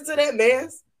 Don't listen to that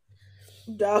mess.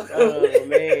 Oh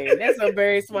man, that's a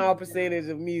very small percentage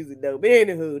of music though. But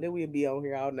anywho, then we'll be on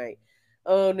here all night.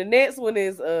 The next one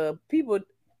is people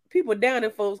down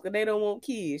there, folks, because they don't want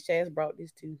kids. Chaz brought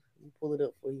this too. Let me pull it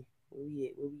up for you. Where we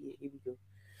at? Here we go.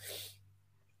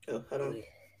 Oh, hold on.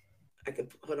 I can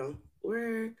hold on.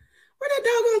 Where that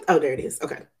doggone? Oh, there it is.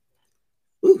 Okay.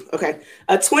 Ooh, okay.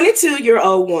 A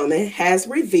 22-year-old woman has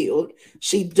revealed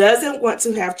she doesn't want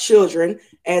to have children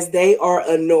as they are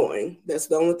annoying. That's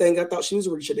the only thing I thought she was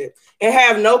reaching at. And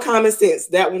have no common sense.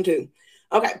 That one too.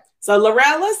 Okay. So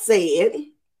Lorella said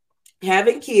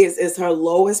having kids is her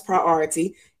lowest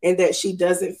priority and that she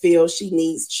doesn't feel she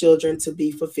needs children to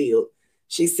be fulfilled.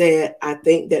 She said, I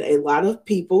think that a lot of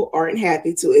people aren't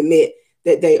happy to admit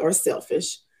that they are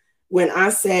selfish. When I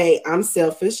say I'm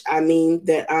selfish, I mean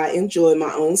that I enjoy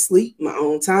my own sleep, my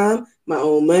own time, my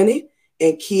own money,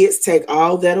 and kids take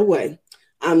all that away.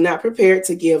 I'm not prepared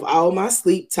to give all my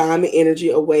sleep, time, and energy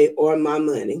away or my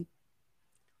money.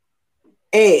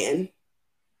 And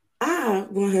I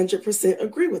 100%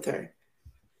 agree with her.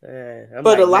 But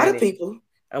like a lot of people.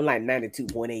 I'm like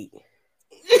 92.8.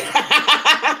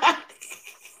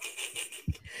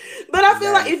 But I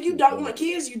feel like if you don't want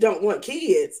kids, you don't want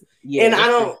kids. Yeah,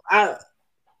 and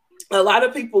a lot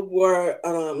of people were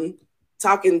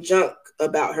talking junk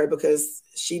about her because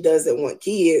she doesn't want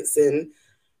kids and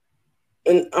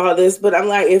all this. But I'm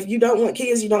like, if you don't want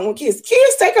kids, you don't want kids.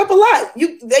 Kids take up a lot.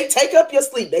 They take up your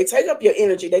sleep. They take up your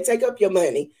energy. They take up your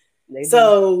money.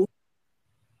 So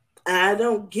I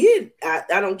don't get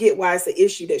why it's an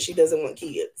issue that she doesn't want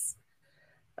kids.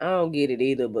 I don't get it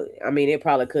either, but I mean, it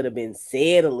probably could have been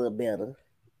said a little better.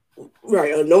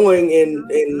 Right, annoying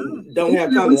and don't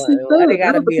have common sense. Why they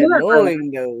gotta be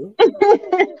annoying though?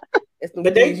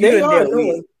 But they are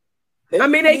annoying. I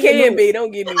mean, they can be. Don't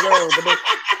get me wrong,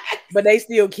 but they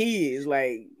still kids.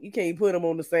 Like you can't put them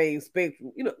on the same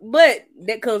spectrum, you know. But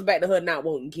that comes back to her not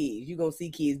wanting kids. You're gonna see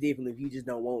kids differently if you just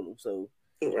don't want them. So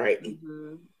right.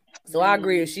 Mm-hmm. So I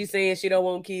agree. If she's saying she don't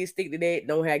want kids, stick to that.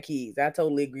 Don't have kids. I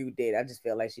totally agree with that. I just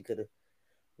felt like she could have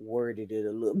worded it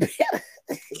a little bit.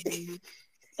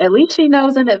 At least she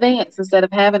knows in advance instead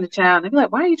of having a child. They'd be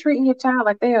like, why are you treating your child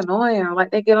like they're annoying or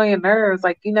like they get on your nerves?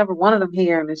 Like you never wanted them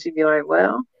here. And then she'd be like,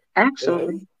 well,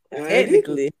 actually,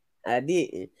 technically, I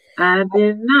didn't. I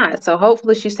did not. So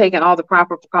hopefully she's taking all the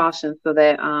proper precautions so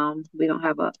that we don't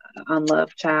have an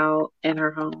unloved child in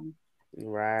her home.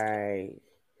 Right.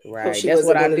 That's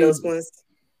what I do.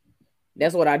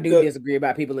 That's what I do disagree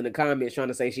about people in the comments trying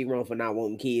to say she wrong for not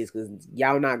wanting kids because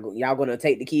y'all gonna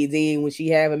take the kids in when she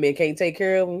have them and can't take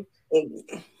care of them.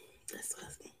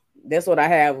 That's what I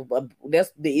have.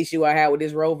 That's the issue I have with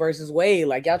this Roe versus Wade.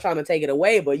 Like y'all trying to take it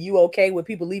away, but you okay with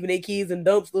people leaving their kids in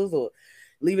dumpsters or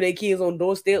leaving their kids on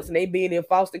doorsteps and they being in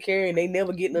foster care and they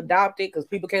never getting adopted because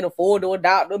people can't afford to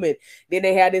adopt them, and then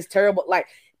they have this terrible like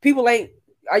people ain't.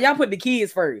 Are y'all putting the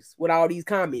kids first with all these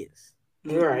comments?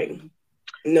 Right.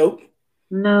 Nope.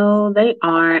 No, they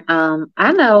aren't.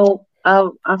 I know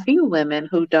a few women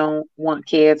who don't want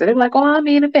kids. They're like, oh, I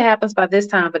mean, if it happens by this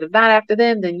time, but if not after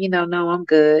then, no, I'm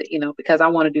good, because I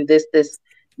want to do this,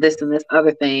 and this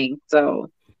other thing.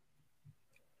 So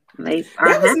they are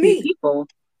happy people.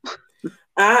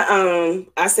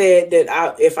 I said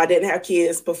that if I didn't have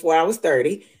kids before I was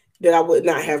 30, that I would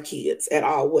not have kids at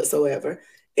all whatsoever.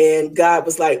 And God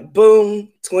was like, boom,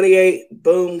 28,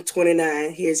 boom,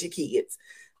 29, here's your kids.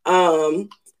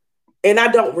 And I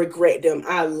don't regret them.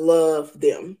 I love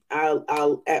them. I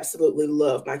absolutely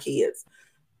love my kids.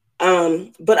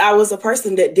 But I was a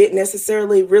person that didn't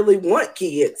necessarily really want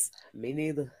kids. Me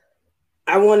neither.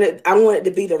 I wanted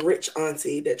to be the rich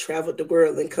auntie that traveled the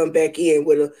world and come back in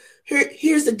with a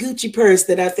here's a Gucci purse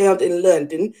that I found in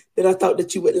London that I thought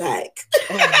that you would like.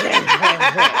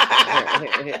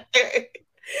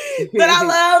 But I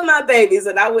love my babies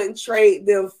and I wouldn't trade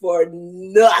them for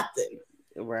nothing.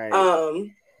 Right.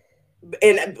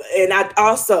 And I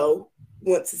also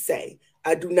want to say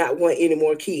I do not want any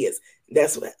more kids.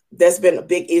 That's been a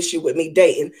big issue with me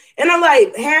dating. And I'm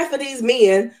like, half of these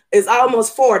men is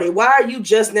almost 40. Why are you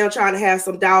just now trying to have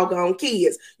some doggone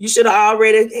kids? You should have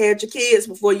already had your kids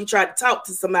before you tried to talk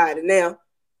to somebody. Now,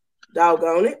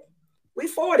 doggone it. We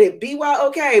 40.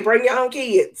 BYOK. Bring your own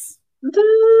kids.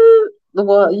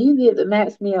 Well, you need to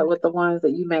match me up with the ones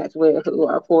that you match with who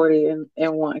are 40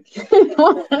 and one.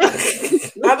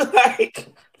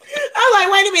 I'm like,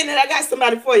 wait a minute, I got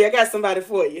somebody for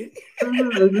you.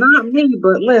 It's not me,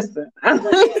 but listen. I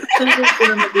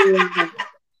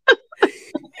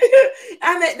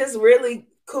met this really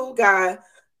cool guy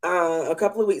a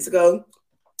couple of weeks ago.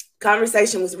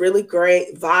 Conversation was really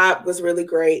great. Vibe was really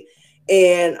great.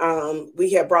 And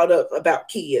we had brought up about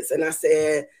kids. And I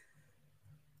said,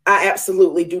 I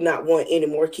absolutely do not want any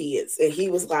more kids. And he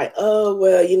was like, oh,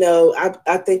 well,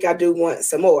 I think I do want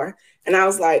some more. And I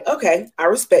was like, okay, I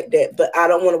respect that, but I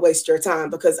don't want to waste your time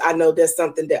because I know there's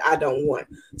something that I don't want.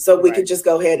 So we could just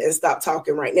go ahead and stop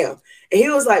talking right now. And he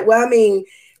was like, well, I mean,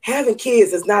 having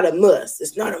kids is not a must.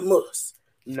 It's not a must.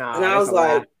 No. And I was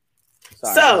like,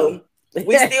 so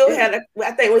we still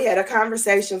I think we had a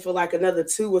conversation for like another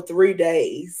 2 or 3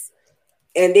 days.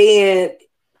 And then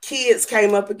kids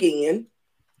came up again.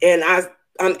 And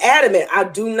I'm adamant, I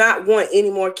do not want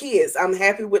any more kids. I'm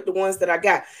happy with the ones that I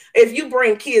got. If you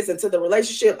bring kids into the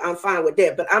relationship, I'm fine with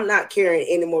that. But I'm not carrying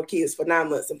any more kids for 9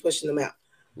 months and pushing them out.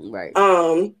 Right.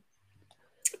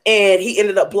 And he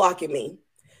ended up blocking me.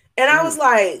 And I was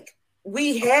like,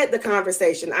 we had the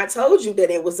conversation. I told you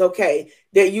that it was okay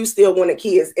that you still wanted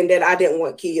kids and that I didn't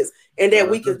want kids and that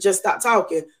we could just stop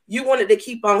talking. You wanted to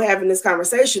keep on having this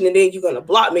conversation and then you're going to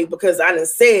block me because I done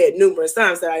said numerous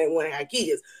times that I didn't want to have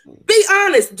kids. Be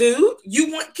honest, dude.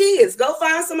 You want kids. Go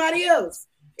find somebody else.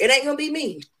 It ain't going to be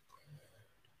me.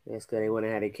 That's because they want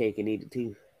to have their cake and eat it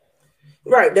too.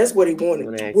 Right. That's what he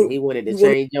wanted. He wanted to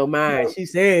change your mind. She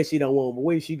said she don't want, but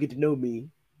wait, she get to know me.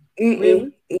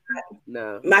 Really?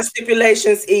 No. My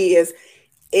stipulations is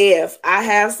if I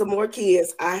have some more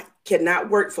kids, I cannot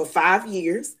work for 5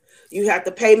 years. You have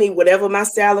to pay me whatever my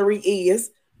salary is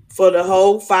for the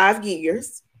whole 5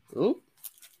 years. Ooh.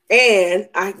 And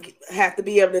I have to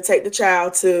be able to take the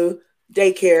child to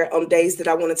daycare on days that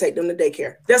I want to take them to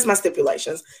daycare. That's my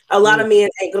stipulations. A lot of men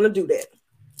ain't going to do that.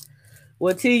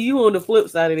 Well, T, you on the flip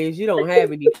side of this, you don't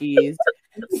have any kids.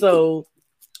 So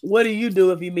what do you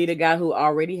do if you meet a guy who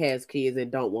already has kids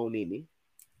and don't want any?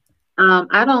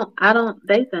 I don't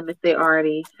date them if they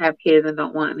already have kids and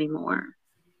don't want any more.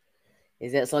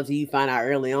 Is that something you find out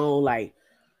early on, like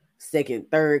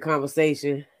second, third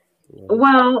conversation?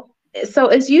 Well, so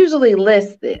it's usually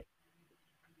listed.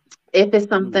 If it's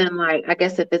something like, I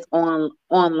guess if it's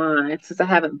online, since I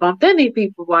haven't bumped any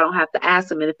people who I don't have to ask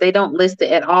them, and if they don't list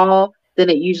it at all, then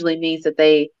it usually means that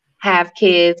they have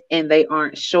kids and they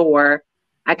aren't sure,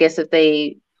 I guess, if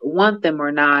they want them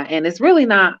or not. And it's really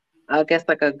not, I guess,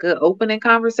 like a good opening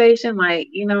conversation, like,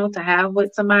 to have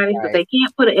with somebody. Right. But they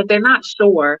can't put it, if they're not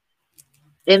sure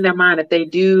in their mind if they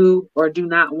do or do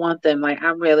not want them, like,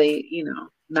 I'm really,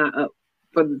 not up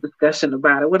for the discussion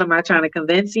about it. What am I trying to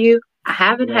convince you? I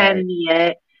haven't had any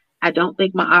yet. I don't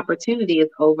think my opportunity is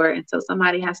over. And so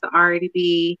somebody has to already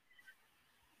be,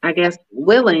 I guess,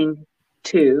 willing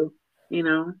to,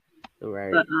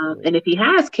 Right. But, and if he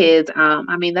has kids,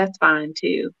 I mean, that's fine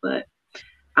too. But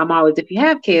I'm always, if you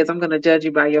have kids, I'm going to judge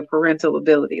you by your parental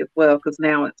ability as well, because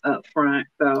now it's up front.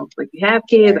 So if you have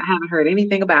kids, I haven't heard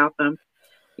anything about them.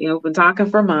 We've been talking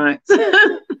for months.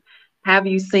 Have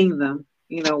you seen them?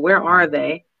 Where are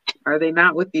they? Are they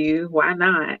not with you? Why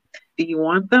not? Do you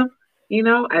want them?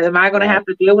 Am I going to have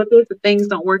to deal with this if things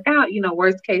don't work out?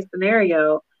 Worst case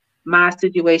scenario, my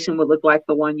situation would look like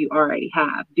the one you already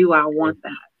have. Do I want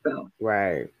that? So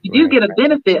you do get a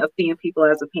benefit of seeing people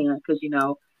as a parent because you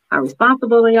know how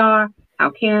responsible they are, how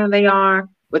caring they are,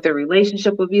 what their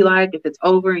relationship will be like if it's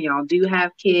over and y'all do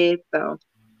have kids. So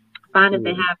find if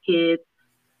they have kids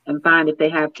and find if they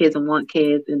have kids and want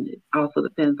kids. And it also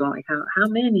depends on like how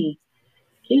many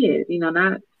kids,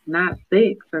 not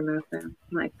 6 or nothing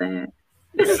like that.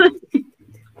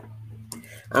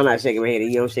 I'm not shaking my head.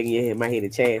 You don't shaking your head. My head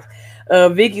in chest.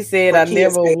 Vicky said, "I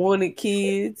never wanted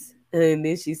kids," and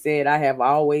then she said, "I have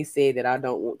always said that I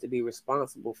don't want to be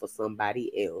responsible for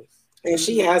somebody else." And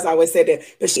she has always said that,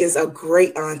 but she is a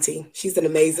great auntie. She's an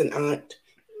amazing aunt.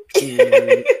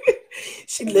 Mm-hmm.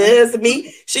 She loves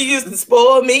me. She used to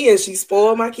spoil me, and she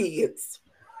spoiled my kids.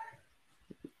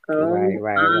 Right.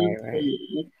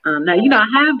 Now, you know, I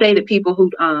have dated people who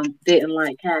didn't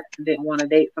like cats and didn't want to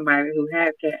date somebody who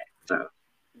had cats. So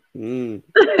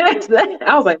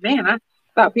I was like, man, I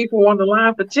thought people were on the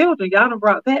line for children. Y'all done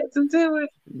brought pets into it.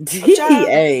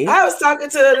 I was talking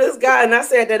to this guy, and I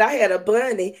said that I had a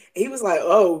bunny. He was like,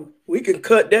 "Oh, we can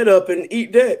cut that up and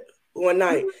eat that one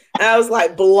night." And I was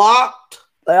like, "Blocked."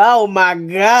 Oh my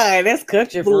God, that's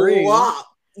country for real.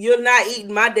 You're not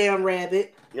eating my damn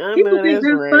rabbit. People think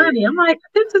that's funny. I'm like,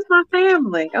 this is my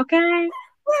family, okay?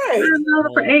 Right. I've known her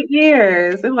for 8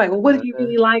 years. They're like, well, what if you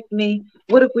really liked me?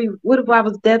 What if I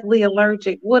was deathly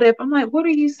allergic? What if? I'm like, what are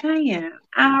you saying?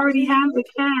 I already have the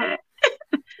cat.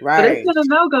 Right. But it's gonna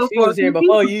no-go she was here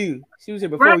before you. She was here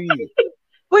before you.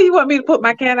 Well, you want me to put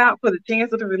my cat out for the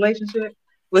chance of the relationship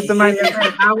with somebody that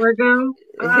had an hour ago?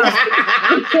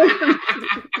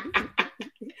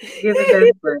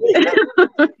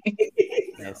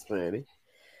 That's funny.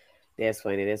 That's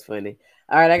funny.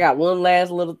 All right, I got one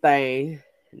last little thing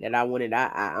that I wanted.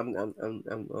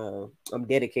 I'm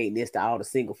dedicating this to all the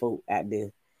single folk out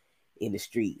there in the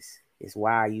streets. It's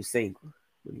why are you single?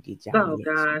 Get y'all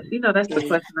gosh, you know that's the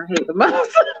question I hate the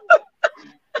most.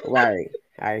 Right.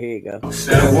 All right, here you go.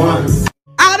 Step one.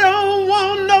 I don't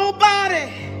want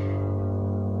nobody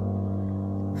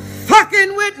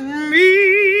fucking with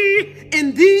me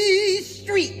in these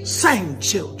streets. Sing,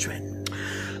 children.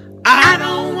 I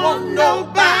don't want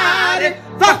nobody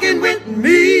fucking with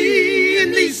me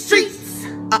in these streets.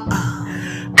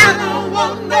 I don't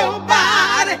want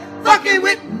nobody fucking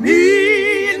with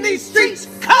me in these streets.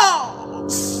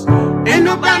 Cause ain't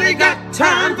nobody got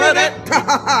time for that.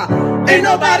 Ain't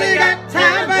nobody got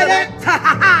time for that.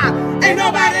 Ain't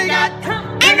nobody got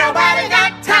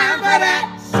time for that.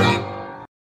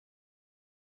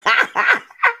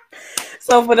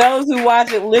 So for those who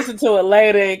watch it, listen to it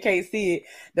later and can't see it.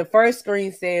 The first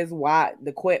screen says why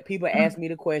people ask me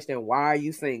the question, why are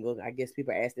you single? I guess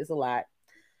people ask this a lot,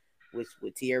 which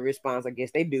with Tia response, I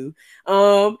guess they do.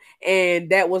 And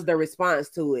that was the response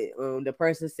to it. The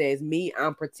person says, "Me,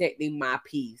 I'm protecting my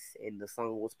peace," and the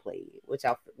song was played. What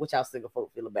y'all single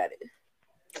folk feel about it?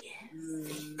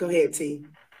 Yes. Go ahead, T.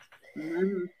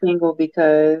 I'm single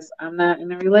because I'm not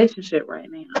in a relationship right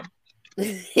now.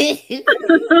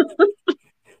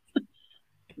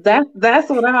 That's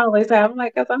what I always have. I'm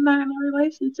like, because I'm not in a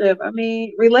relationship. I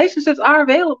mean, relationships are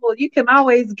available. You can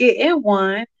always get in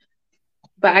one.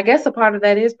 But I guess a part of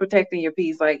that is protecting your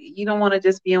peace. Like, you don't want to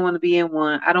just be in one to be in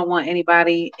one. I don't want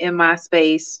anybody in my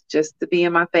space just to be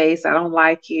in my face. I don't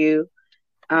like you.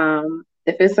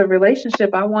 If it's a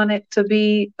relationship, I want it to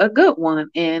be a good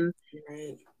one. And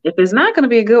if it's not going to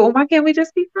be a good one, why can't we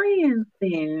just be friends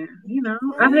then? You know,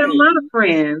 I've had a lot of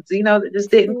friends, you know, that just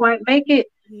didn't quite make it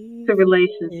to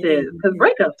relationships because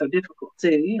breakups are difficult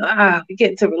too. You know, if you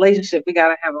get into a relationship, we got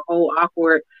to have a whole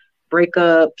awkward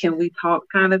breakup. Can we talk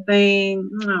kind of thing?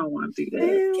 I don't want to do that.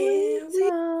 Can we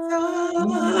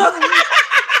talk?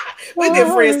 We've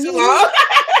been friends too long.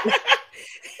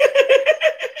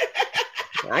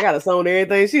 I got a song to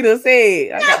everything she done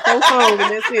said. I got 4 songs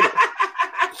and that's it.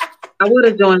 I would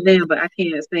have joined them, but I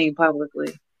can't sing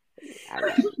publicly.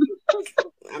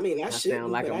 I mean, I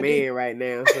sound like a man right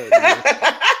now. So,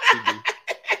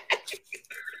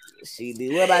 she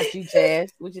do. What about you,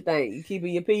 Chaz? What you think? You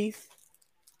keeping your peace?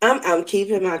 I'm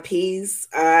keeping my peace.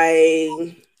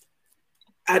 I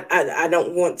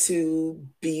don't want to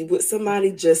be with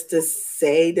somebody just to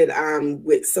say that I'm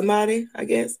with somebody, I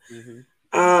guess.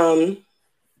 Mm-hmm.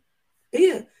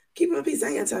 Yeah, keeping my peace. I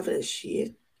ain't got time for that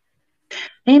shit.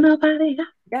 Ain't nobody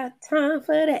got time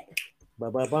for that.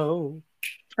 Ba-ba-boom.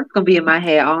 That's gonna be in my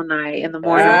head all night. In the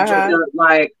morning,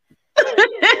 like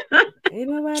ain't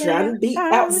nobody trying to be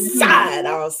outside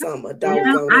all summer.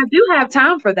 I do have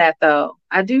time for that, though.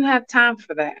 I do have time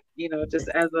for that. You know, just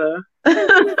as a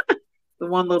the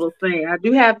one little thing. I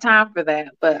do have time for that,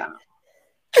 but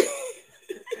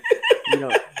you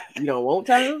don't want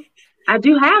time. I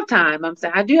do have time. I'm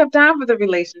saying I do have time for the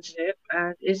relationship.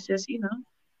 It's just, you know,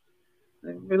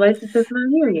 the relationship's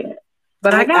not here yet.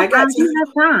 But I do have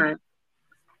time.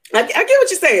 I get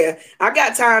what you're saying. I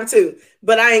got time too,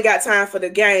 but I ain't got time for the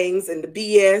games and the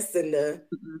BS and the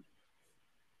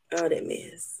all that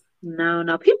mess. No.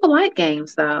 People like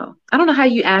games though. I don't know how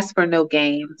you ask for no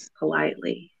games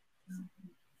politely.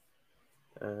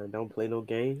 Don't play no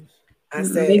games. I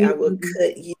said I would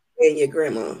cut you and your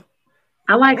grandma.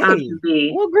 I like option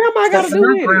B. What grandma got to do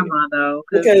with grandma though?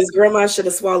 Because grandma should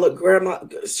have swallowed your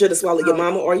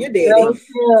mama or your daddy.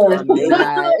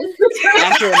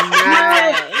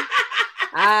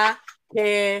 I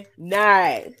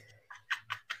cannot.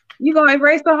 You gonna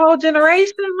erase the whole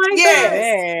generation like that?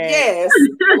 Yes.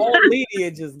 Whole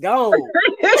lineage is gone.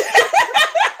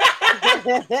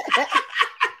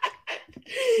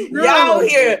 Y'all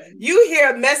you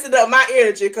here messing up my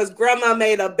energy because grandma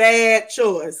made a bad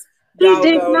choice. He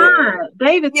did not.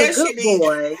 David's a good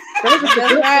boy. David's a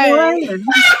good boy.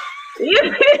 He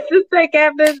used to take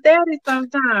after his daddy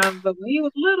sometimes, but when he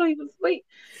was little, he was sweet.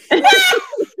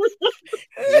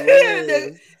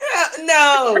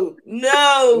 No.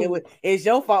 It's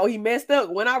your fault. He messed up.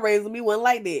 When I raised him, he wasn't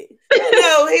like that.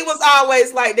 No, he was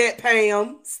always like that,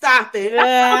 Pam. Stop it.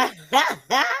 Not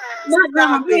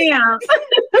Grandma Pam.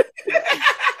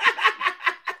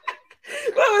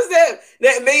 What was that?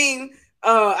 That mean?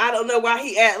 I don't know why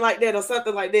he act like that or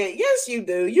something like that. Yes, you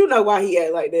do. You know why he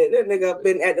act like that. That nigga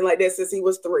been acting like that since he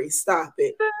was 3. Stop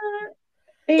it.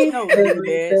 Don't do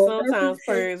that. Sometimes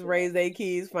parents raise their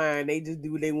kids fine. They just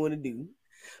do what they want to do.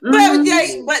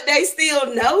 But they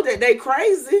still know that they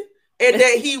crazy and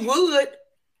that he would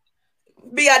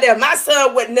be out there. My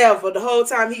son would never. The whole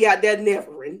time he out there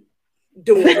nevering.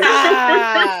 Doing it.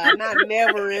 Not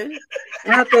nevering.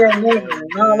 Out there nevering.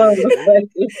 All over the place.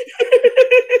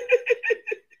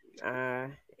 I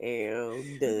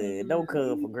am done. Don't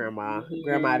come for grandma.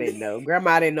 Grandma didn't know.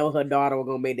 Grandma didn't know her daughter was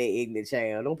gonna make that ignorant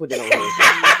child. Don't put that on her.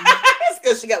 That's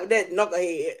because she got with that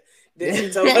knucklehead that she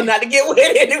told her not to get with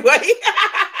anyway.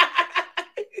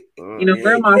 You know,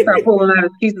 grandma started pulling out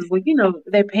excuses. Well, you know,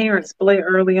 their parents split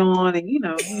early on, and you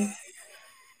know,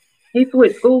 he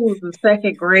switched schools in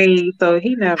 2nd grade, so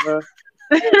he never.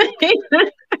 That's my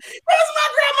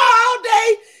grandma all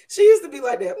day. She used to be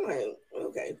like that. I'm like,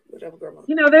 okay, whatever, grandma.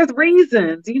 You know, there's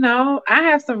reasons. You know, I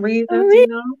have some reasons. You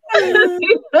know, that's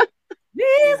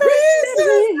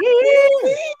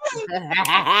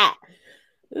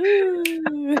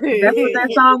what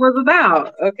that song was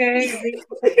about. Okay.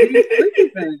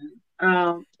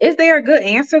 Is there a good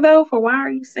answer though for why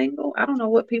are you single? I don't know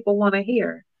what people want to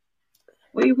hear.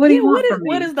 What do you want from me?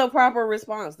 What is the proper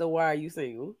response to why are you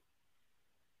single?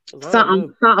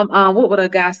 Something. What would a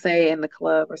guy say in the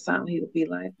club or something? He would be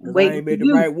like, "Waiting I ain't for made the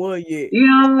you." right one yet. You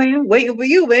know what I mean? Waiting for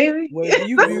you, baby. Waiting for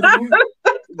you, baby.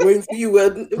 Waiting for you.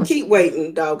 Well, keep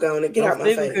waiting, doggone it. Get out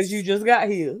my face. Because you just got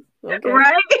here. Okay.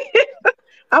 Right?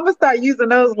 I'm gonna start using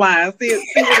those lines. See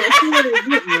what it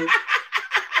get me.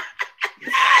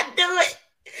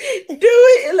 Do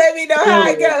it and let me know how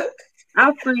it goes.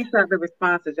 I'll screenshot the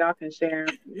responses. Y'all can share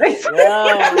them.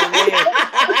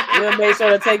 We'll make sure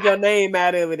to take your name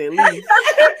out of it at least.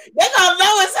 They gonna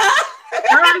know it's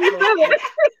her.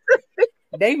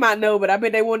 They might know, but I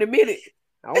bet they won't admit it.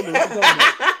 I don't know what you're talking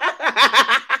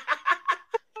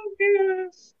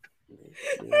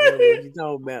about. What you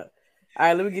talking about? All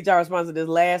right, let me get y'all response to this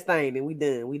last thing, and we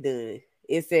done.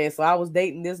 It says, so I was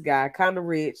dating this guy, kind of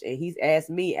rich, and he's asked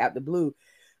me out the blue,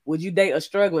 would you date a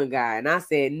struggling guy? And I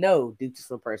said no, due to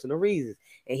some personal reasons.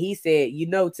 And he said, you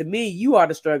know, to me, you are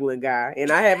the struggling guy,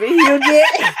 and I haven't healed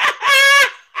yet.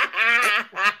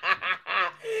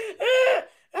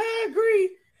 I agree.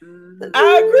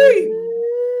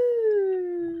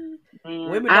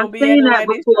 Women I've don't be seen that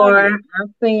like before.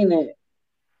 I've seen it.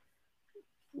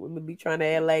 Women be trying to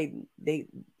act like they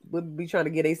would be trying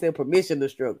to get themselves permission to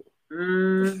struggle.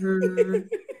 Mm-hmm.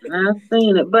 I've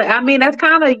seen it, but I mean that's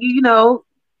kind of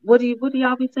what do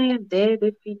y'all be saying? Dead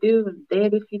if you do, and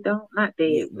dead if you don't. Not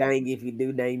dead. Yeah, dang if you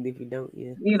do, dang if you don't.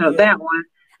 Yeah, that one.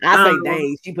 I say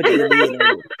dang. She put the end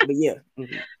on it, but yeah.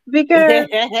 Mm-hmm. Because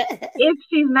if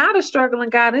she's not a struggling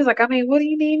guy, it's like, I mean, what do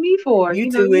you need me for?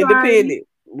 You too independent.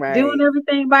 Right. Doing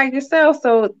everything by yourself.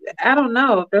 So I don't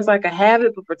know if there's like a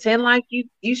habit, but pretend like you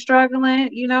struggling,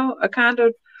 a kind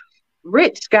of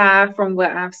rich guy from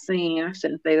what I've seen. I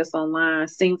shouldn't say this online.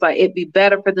 Seems like it'd be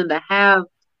better for them to have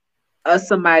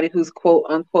somebody who's quote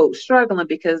unquote struggling,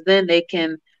 because then they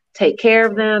can take care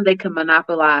of them. They can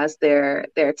monopolize their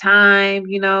time,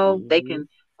 Mm-hmm. They can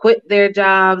quit their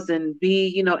jobs and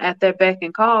be, at their beck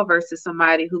and call, versus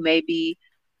somebody who may be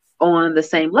on the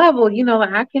same level,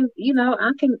 like I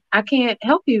can't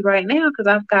help you right now because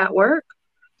I've got work.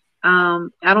 I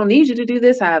don't need you to do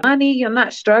this. I have money. I'm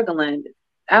not struggling.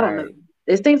 I don't know.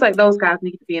 It seems like those guys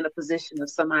need to be in a position of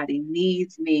somebody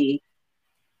needs me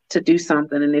to do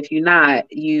something. And if you're not,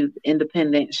 you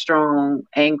independent, strong,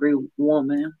 angry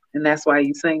woman. And that's why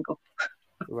you're single.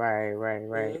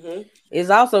 Right. Mhm. It's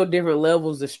also different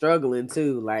levels of struggling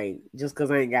too. Like just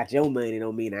because I ain't got your money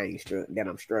don't mean I ain't that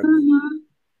I'm struggling. Mhm.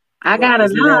 I got Right.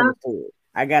 It's enough. levels to it.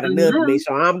 I got enough to make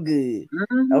sure I'm good.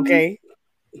 Mhm. Okay.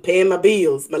 Paying my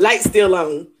bills. My light's still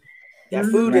on. Got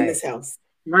Mhm. food in Right. this house.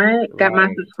 Right. Got my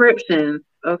Right. subscriptions.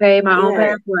 Okay. My own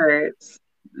Right. passwords.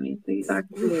 Let me see if I can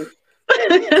do it.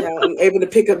 Now I'm able to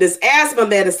pick up this asthma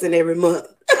medicine every month.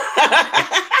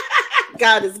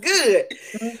 God is good.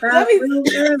 Let That's me. real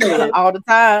good. All the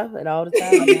time. And all the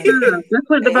time. Yeah, just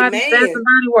went to buy the Bath Amen. and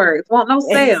Body Works. Want no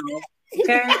sale.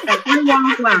 Okay. Got 3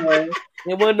 wallflowers.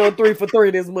 There wasn't no 3 for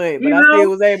 3 this month, but You I know, still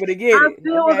was able to get I it.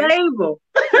 still Okay. was able.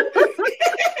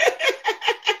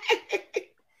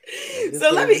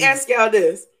 So let me ask y'all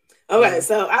this. Okay, Mhm.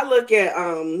 so I look at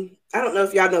I don't know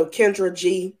if y'all know Kendra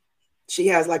G. She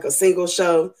has like a single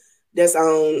show that's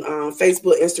on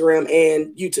Facebook, Instagram,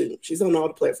 and YouTube. She's on all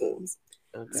the platforms.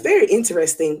 It's a Okay. very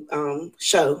interesting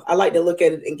show. I like to look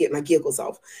at it and get my giggles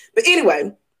off. But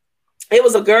anyway, it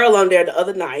was a girl on there the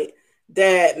other night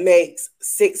that makes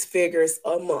 6 figures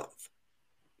a month.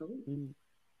 Mhm.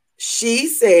 She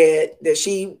said that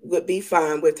she would be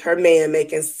fine with her man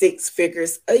making 6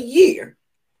 figures a year.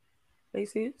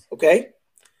 Makes sense. Okay.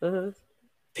 Uh-huh.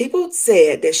 People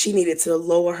said that she needed to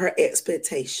lower her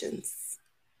expectations.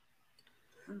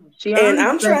 She And already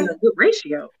I'm said trying a good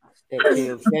ratio.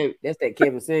 That's that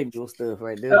Kevin Samuel stuff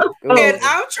right there. Go and ahead.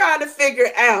 I'm trying to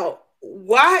figure out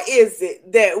why is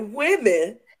it that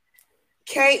women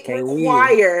can't Can't win.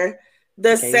 require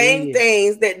the Can't same win.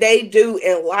 things that they do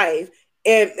in life.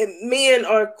 And men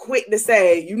are quick to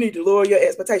say, you need to lower your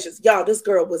expectations. Y'all, this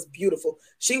girl was beautiful.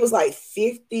 She was like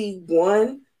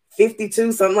 51,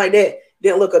 52, something like that.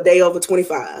 Didn't look a day over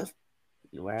 25.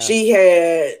 Wow.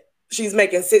 She's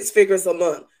making 6 figures a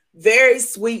month. Very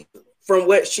sweet from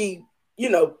what she,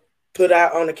 put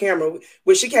out on the camera,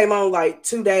 which she came on like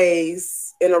 2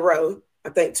 days in a row. I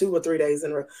think 2 or 3 days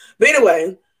in a row. But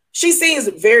anyway, she seems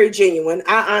very genuine.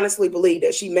 I honestly believe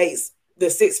that she makes the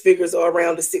 6 figures or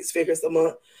around the 6 figures a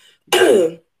month.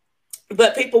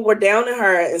 But people were down to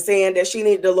her and saying that she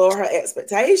needed to lower her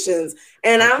expectations.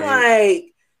 And I'm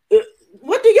like,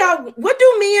 what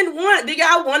do men want? Do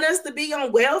y'all want us to be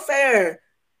on welfare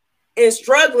and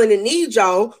struggling and need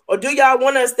y'all? Or do y'all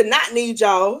want us to not need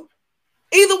y'all?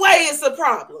 Either way, it's a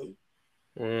problem.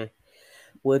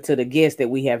 Well, to the guests that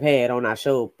we have had on our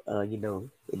show,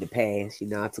 in the past,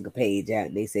 I took a page out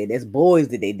and they said that's boys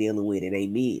that they dealing with, it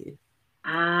ain't men.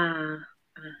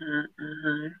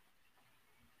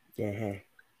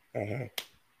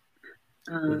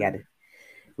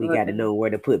 We gotta know where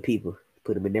to put people,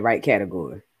 put them in the right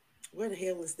category. Where the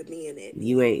hell is the men at?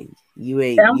 You ain't.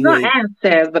 I was gonna ask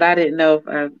Taz, but I didn't know if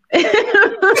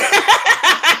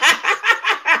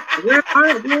where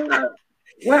are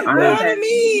the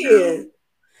men?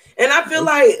 And I feel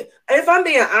like, if I'm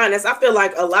being honest, I feel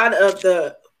like a lot of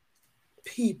the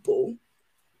people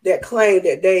that claim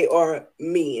that they are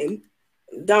men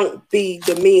don't be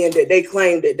the men that they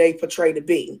claim that they portray to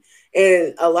be.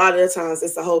 And a lot of the times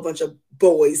it's a whole bunch of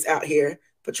boys out here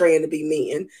portraying to be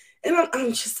men. And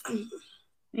I'm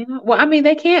well, I mean,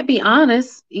 they can't be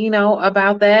honest,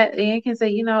 about that. They can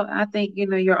say, I think,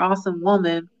 you're an awesome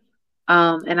woman.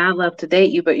 And I love to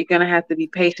date you, but you're going to have to be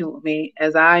patient with me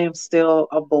as I am still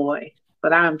a boy,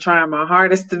 but I'm trying my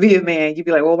hardest to be a man. You'd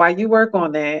be like, well, why you work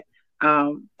on that?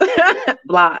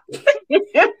 Block.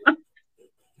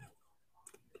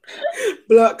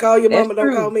 Block, call your mama,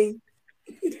 don't call me.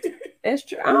 That's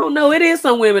true. I don't know. It is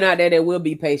some women out there that will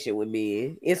be patient with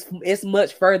men. It's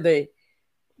much further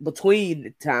between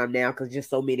the time now because just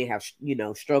so many have,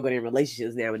 struggled in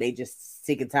relationships now and they just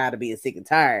sick and tired of being sick and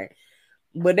tired.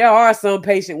 But there are some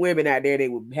patient women out there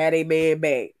that would have a man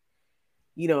back.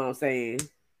 You know what I'm saying?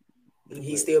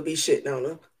 He still be shitting on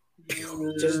her.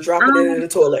 Just dropping it in the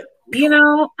toilet.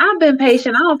 I've been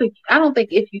patient. I don't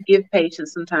think if you give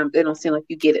patience, sometimes it don't seem like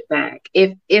you get it back.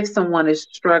 If someone is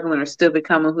struggling or still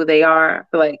becoming who they are, I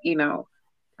feel like,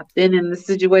 I've been in the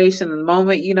situation, the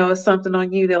moment, it's something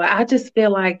on you, they're like, I just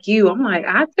feel like you. I'm like,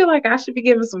 I feel like I should be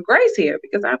giving some grace here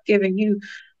because I've given you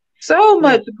so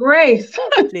much grace.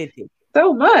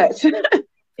 So much. And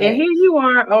here you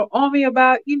are on me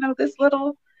about, this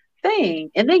little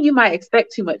thing. And then you might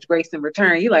expect too much grace in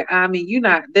return. You're like, I mean, you're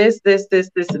not this,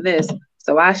 and this.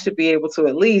 So I should be able to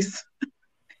at least.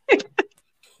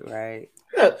 Right.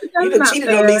 Look, you done cheated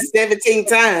on me 17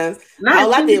 times.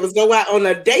 All I did was go out on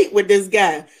a date with this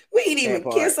guy. We ain't even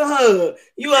kiss or hug.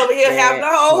 You over here having a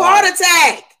whole heart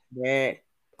attack. Yeah.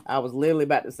 I was literally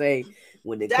about to say,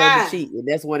 when they come to cheating,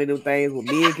 that's one of them things where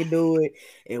men can do it,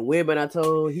 and women are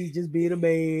told he's just being a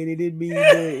man. It didn't mean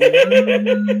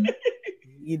that.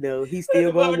 You know, he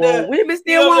still gonna Over there. want women He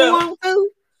still over want too.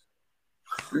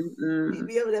 He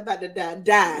be over there about to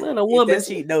die. When a woman,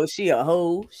 she knows she a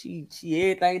hoe. She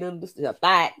everything under the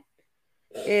thought.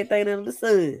 Everything under the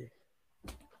sun.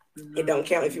 It don't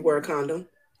count if you wear a condom.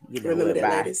 You know, Remember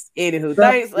that, ladies. Anywho, But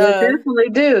thanks. they definitely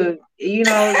do. You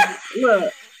know,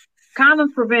 look,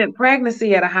 condoms prevent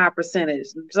pregnancy at a high percentage.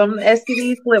 Some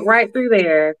STDs slip right through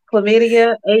there.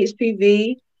 Chlamydia,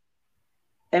 HPV,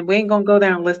 and we ain't gonna go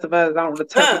down a list of others. I don't want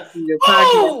to touch your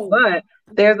podcast, but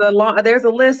there's a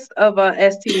list of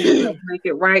STDs that make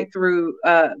it right through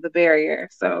the barrier.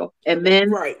 So, and men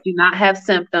do not have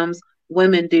symptoms.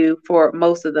 Women do for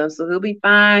most of them. So he'll be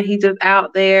fine. He's just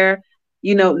out there,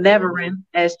 you know, nevering,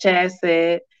 as Chad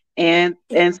said, and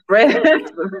spreading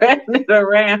it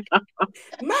around. My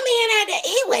man out there,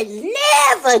 he would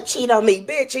never cheat on me.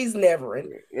 Bitch, he's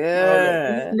nevering.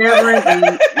 Yeah. He's nevering,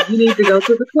 and you need to go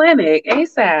to the clinic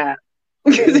ASAP.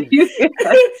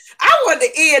 I want to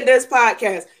end this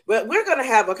podcast, but we're going to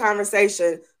have a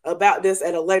conversation about this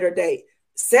at a later date.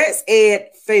 Sex ed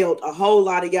failed a whole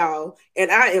lot of y'all, and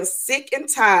I am sick and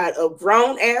tired of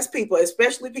grown-ass people,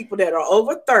 especially people that are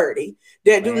over 30,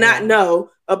 that do not know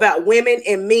about women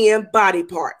and men body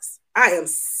parts. I am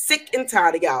sick and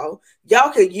tired of y'all.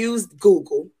 Y'all could use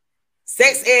Google.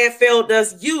 Sex ed failed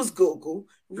us. Use Google.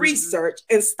 Research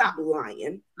and stop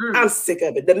lying. I'm sick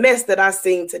of it. The mess that I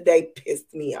seen today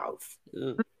pissed me off.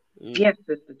 Yes,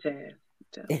 Sister Chad.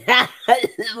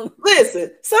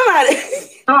 Listen, somebody.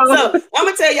 So I'm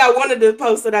gonna tell y'all one of the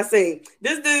posts that I seen.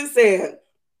 This dude said,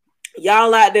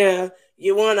 "Y'all out there,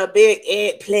 you want a big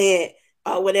eggplant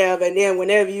or whatever, and then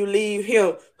whenever you leave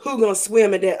him, who gonna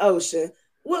swim in that ocean?"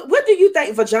 What do you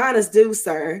think vaginas do,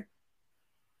 sir?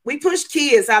 We push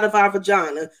kids out of our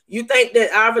vagina. You think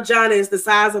that our vagina is the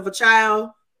size of a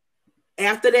child?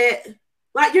 After that,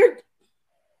 like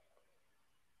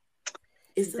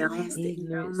it's ignorance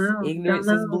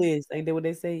is bliss. Ain't that what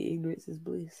they say? Ignorance is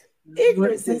bliss.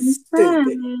 Ignorance is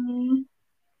stupid.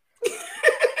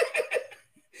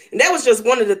 And that was just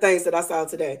one of the things that I saw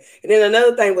today. And then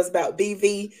another thing was about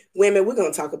BV. Women, we're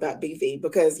going to talk about BV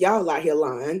because y'all out here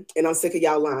lying. And I'm sick of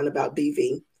y'all lying about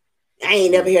BV. I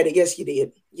ain't never heard it. Yes, you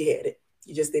did. You had it.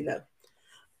 You just didn't know.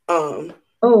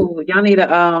 Oh, y'all need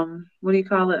a, what do you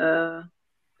call it?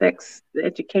 Sex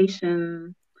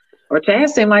education. Or Chad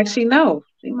seemed like she knows.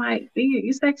 She might be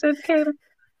you sex educator.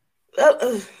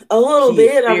 A little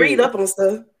bit. I read up on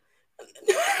stuff.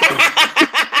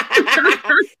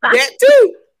 That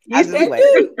too. I just like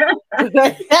that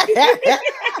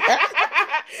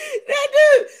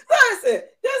dude. Listen,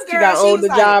 this girl. She got on the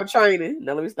job training.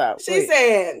 Now let me stop. She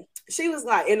said, she was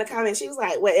like in the comments, she was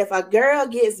like, well, if a girl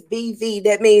gets BV,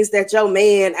 that means that your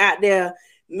man out there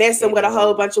messing with a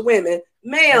whole bunch of women.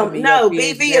 Ma'am, no,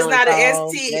 BV is not an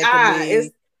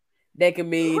STI. That can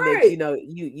mean that, you know,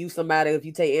 you somebody, if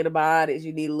you take antibiotics,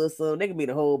 you need a little something. That can mean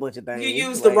a whole bunch of things. You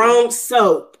use the wrong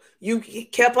soap. You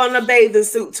kept on the bathing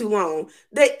suit too long.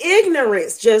 The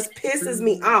ignorance just pisses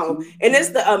me off. And it's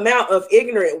the amount of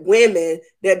ignorant women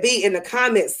that be in the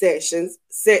comment sections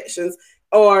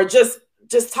or just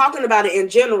talking about it in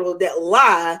general that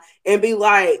lie and be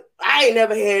like, I ain't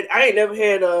never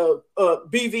had a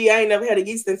BV, I ain't never had a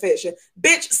yeast infection.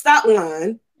 Bitch, stop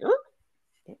lying.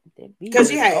 Because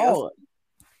you have.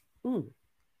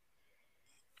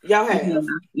 Y'all have.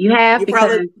 You have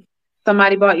because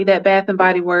somebody bought you that Bath and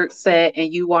Body Works set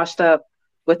and you washed up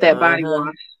with that body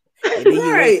wash. And then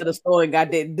you went to the store and got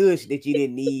that douche that you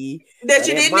didn't need. That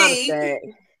you didn't need.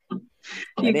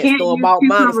 You can't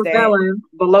use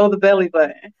below the belly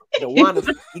button.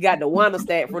 You got the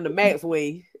Wanastat from the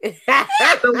Maxway. The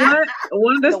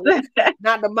Wanastat.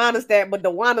 Not the Monostat, but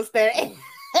the Wanastat.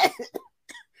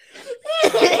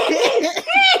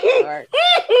 Right.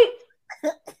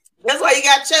 That's why you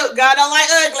got choked. God don't like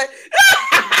ugly.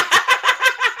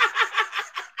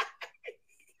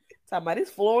 Talking about this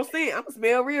fluorescent. I'm gonna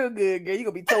smell real good, girl. You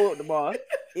gonna be told tomorrow.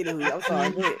 Anyway, I'm sorry.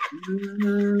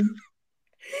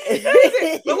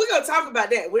 But we're gonna talk about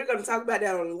that. We're gonna talk about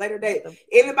that on a later date.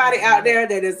 Anybody out there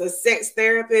that is a sex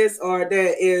therapist or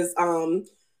that is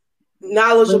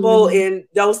knowledgeable in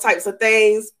those types of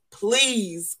things,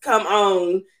 please come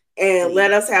on and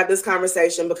let us have this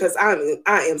conversation because I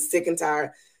am sick and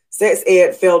tired. Sex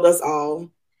ed failed us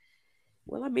all.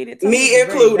 Well, I mean, me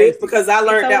included, because I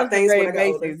learned out things when I got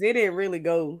older. It didn't really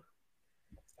go.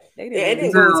 It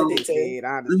didn't go into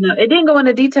detail. No, it didn't go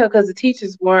into detail because the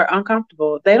teachers were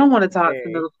uncomfortable. They don't want to talk to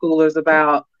middle schoolers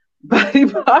about body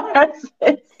parts.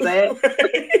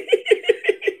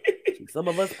 Some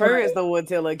of us parents don't want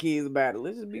to tell our kids about it.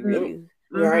 Let's just be real.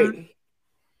 Right.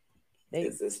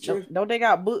 This is true. Don't they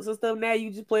got books and stuff now? You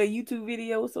just play a YouTube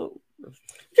video, so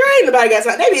Girl, ain't nobody got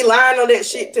time. They be lying on that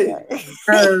shit too.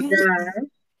 Oh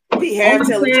God. Be half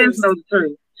telling Chaz knows the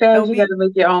truth. Chaz, you gotta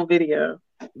make your own video.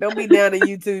 Don't be down to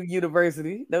YouTube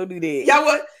University. Don't do that.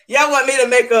 Y'all want me to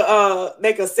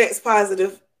make a sex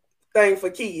positive thing for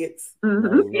kids?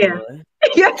 Mm-hmm. Oh,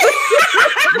 Yeah.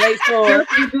 Make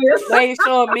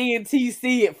sure me and T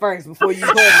see it first before you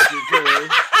publish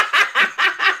it.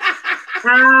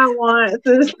 I want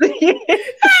to see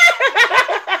it.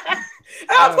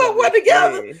 I'll put one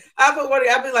together.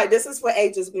 I'll be like, this is for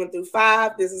ages 1 through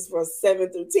 5. This is for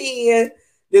 7 through 10.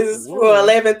 This is for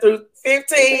 11 through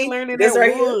 15. Learning this at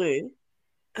right 1. Here.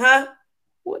 Huh?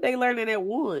 What they learning at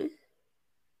 1?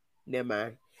 Never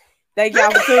mind. Thank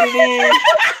y'all for tuning in.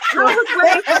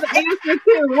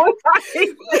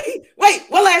 Wait,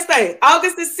 one last thing.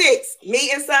 August the 6th, me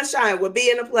and Sunshine will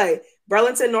be in a play.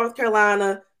 Burlington, North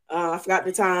Carolina. I forgot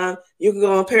the time. You can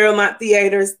go on Paramount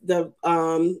Theaters. The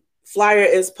flyer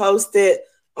is posted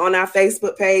on our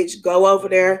Facebook page. Go over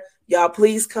there. Y'all,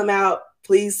 please come out.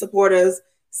 Please support us.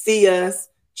 See us.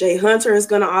 Jay Hunter is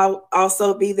going to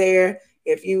also be there.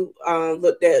 If you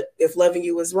looked at If Loving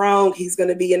You Was Wrong, he's going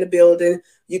to be in the building.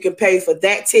 You can pay for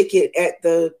that ticket at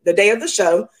the day of the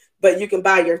show, but you can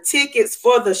buy your tickets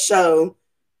for the show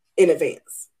in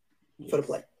advance for the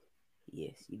play.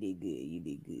 Yes, you did good. You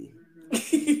did good.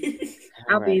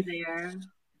 I'll be there.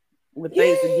 Well,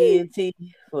 thanks again, T,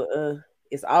 for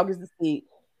it's August the 6th.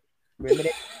 Remember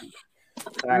that?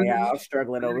 Sorry, y'all. I'm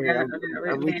struggling over here.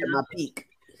 I'm reaching my peak.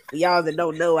 For y'all that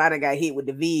don't know, I done got hit with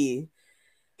the vid.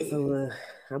 So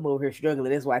I'm over here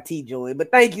struggling. That's why T joined.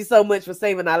 But thank you so much for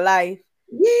saving our life.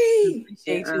 Yay!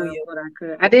 Appreciate you. What I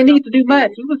could. I didn't need to do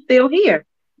much. You were still here.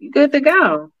 You good to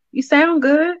go. You sound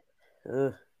good.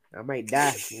 I might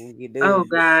die when we get done. Oh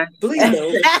God. Please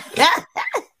don't.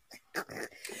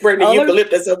 Bring the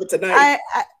eucalyptus over tonight.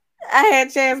 I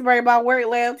had Chance bring my work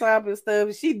laptop and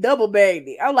stuff. She double bagged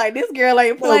it. I'm like, this girl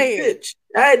ain't playing. Bitch.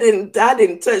 I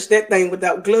didn't touch that thing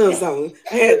without gloves on.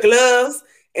 I had gloves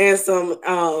and some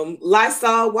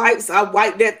Lysol wipes. I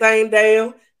wiped that thing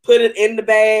down, put it in the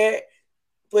bag,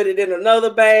 put it in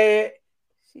another bag,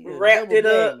 wrapped it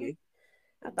up,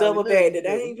 double bagged it.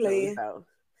 I ain't playing.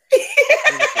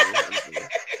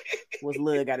 What's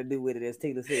love got to do with it, as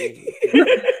Tina said?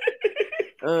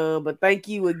 But thank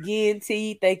you again,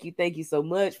 T. Thank you so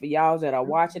much for y'all that are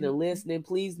watching and listening.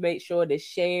 Please make sure to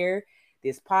share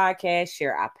this podcast,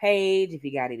 share our page. If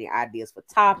you got any ideas for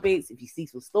topics, if you see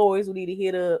some stories we need to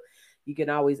hit up, you can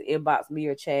always inbox me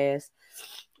or Chaz,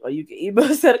 or you can email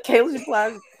us at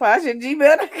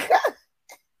KaylaPlash@gmail.com.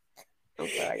 I'm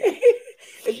sorry.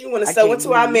 If you want to sow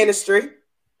into our ministry, is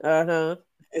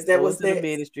that what's the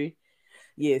ministry?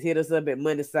 Yes, hit us up at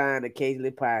money sign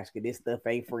occasionally Posh, because this stuff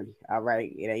ain't free. All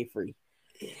right, it ain't free.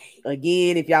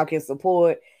 Again, if y'all can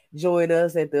support, join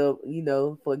us at the,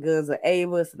 for Guns of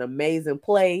Ava. It's an amazing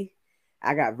play.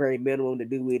 I got very minimum to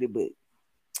do with it, but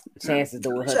Chance is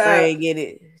doing her thing in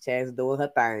it. Chance is doing her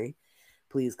thing.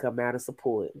 Please come out and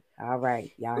support. All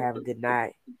right, y'all have a good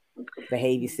night.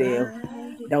 Behave yourself.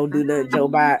 Don't do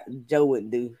nothing Joe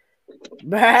wouldn't do.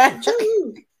 Bye.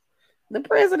 The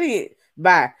president.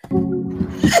 Bye.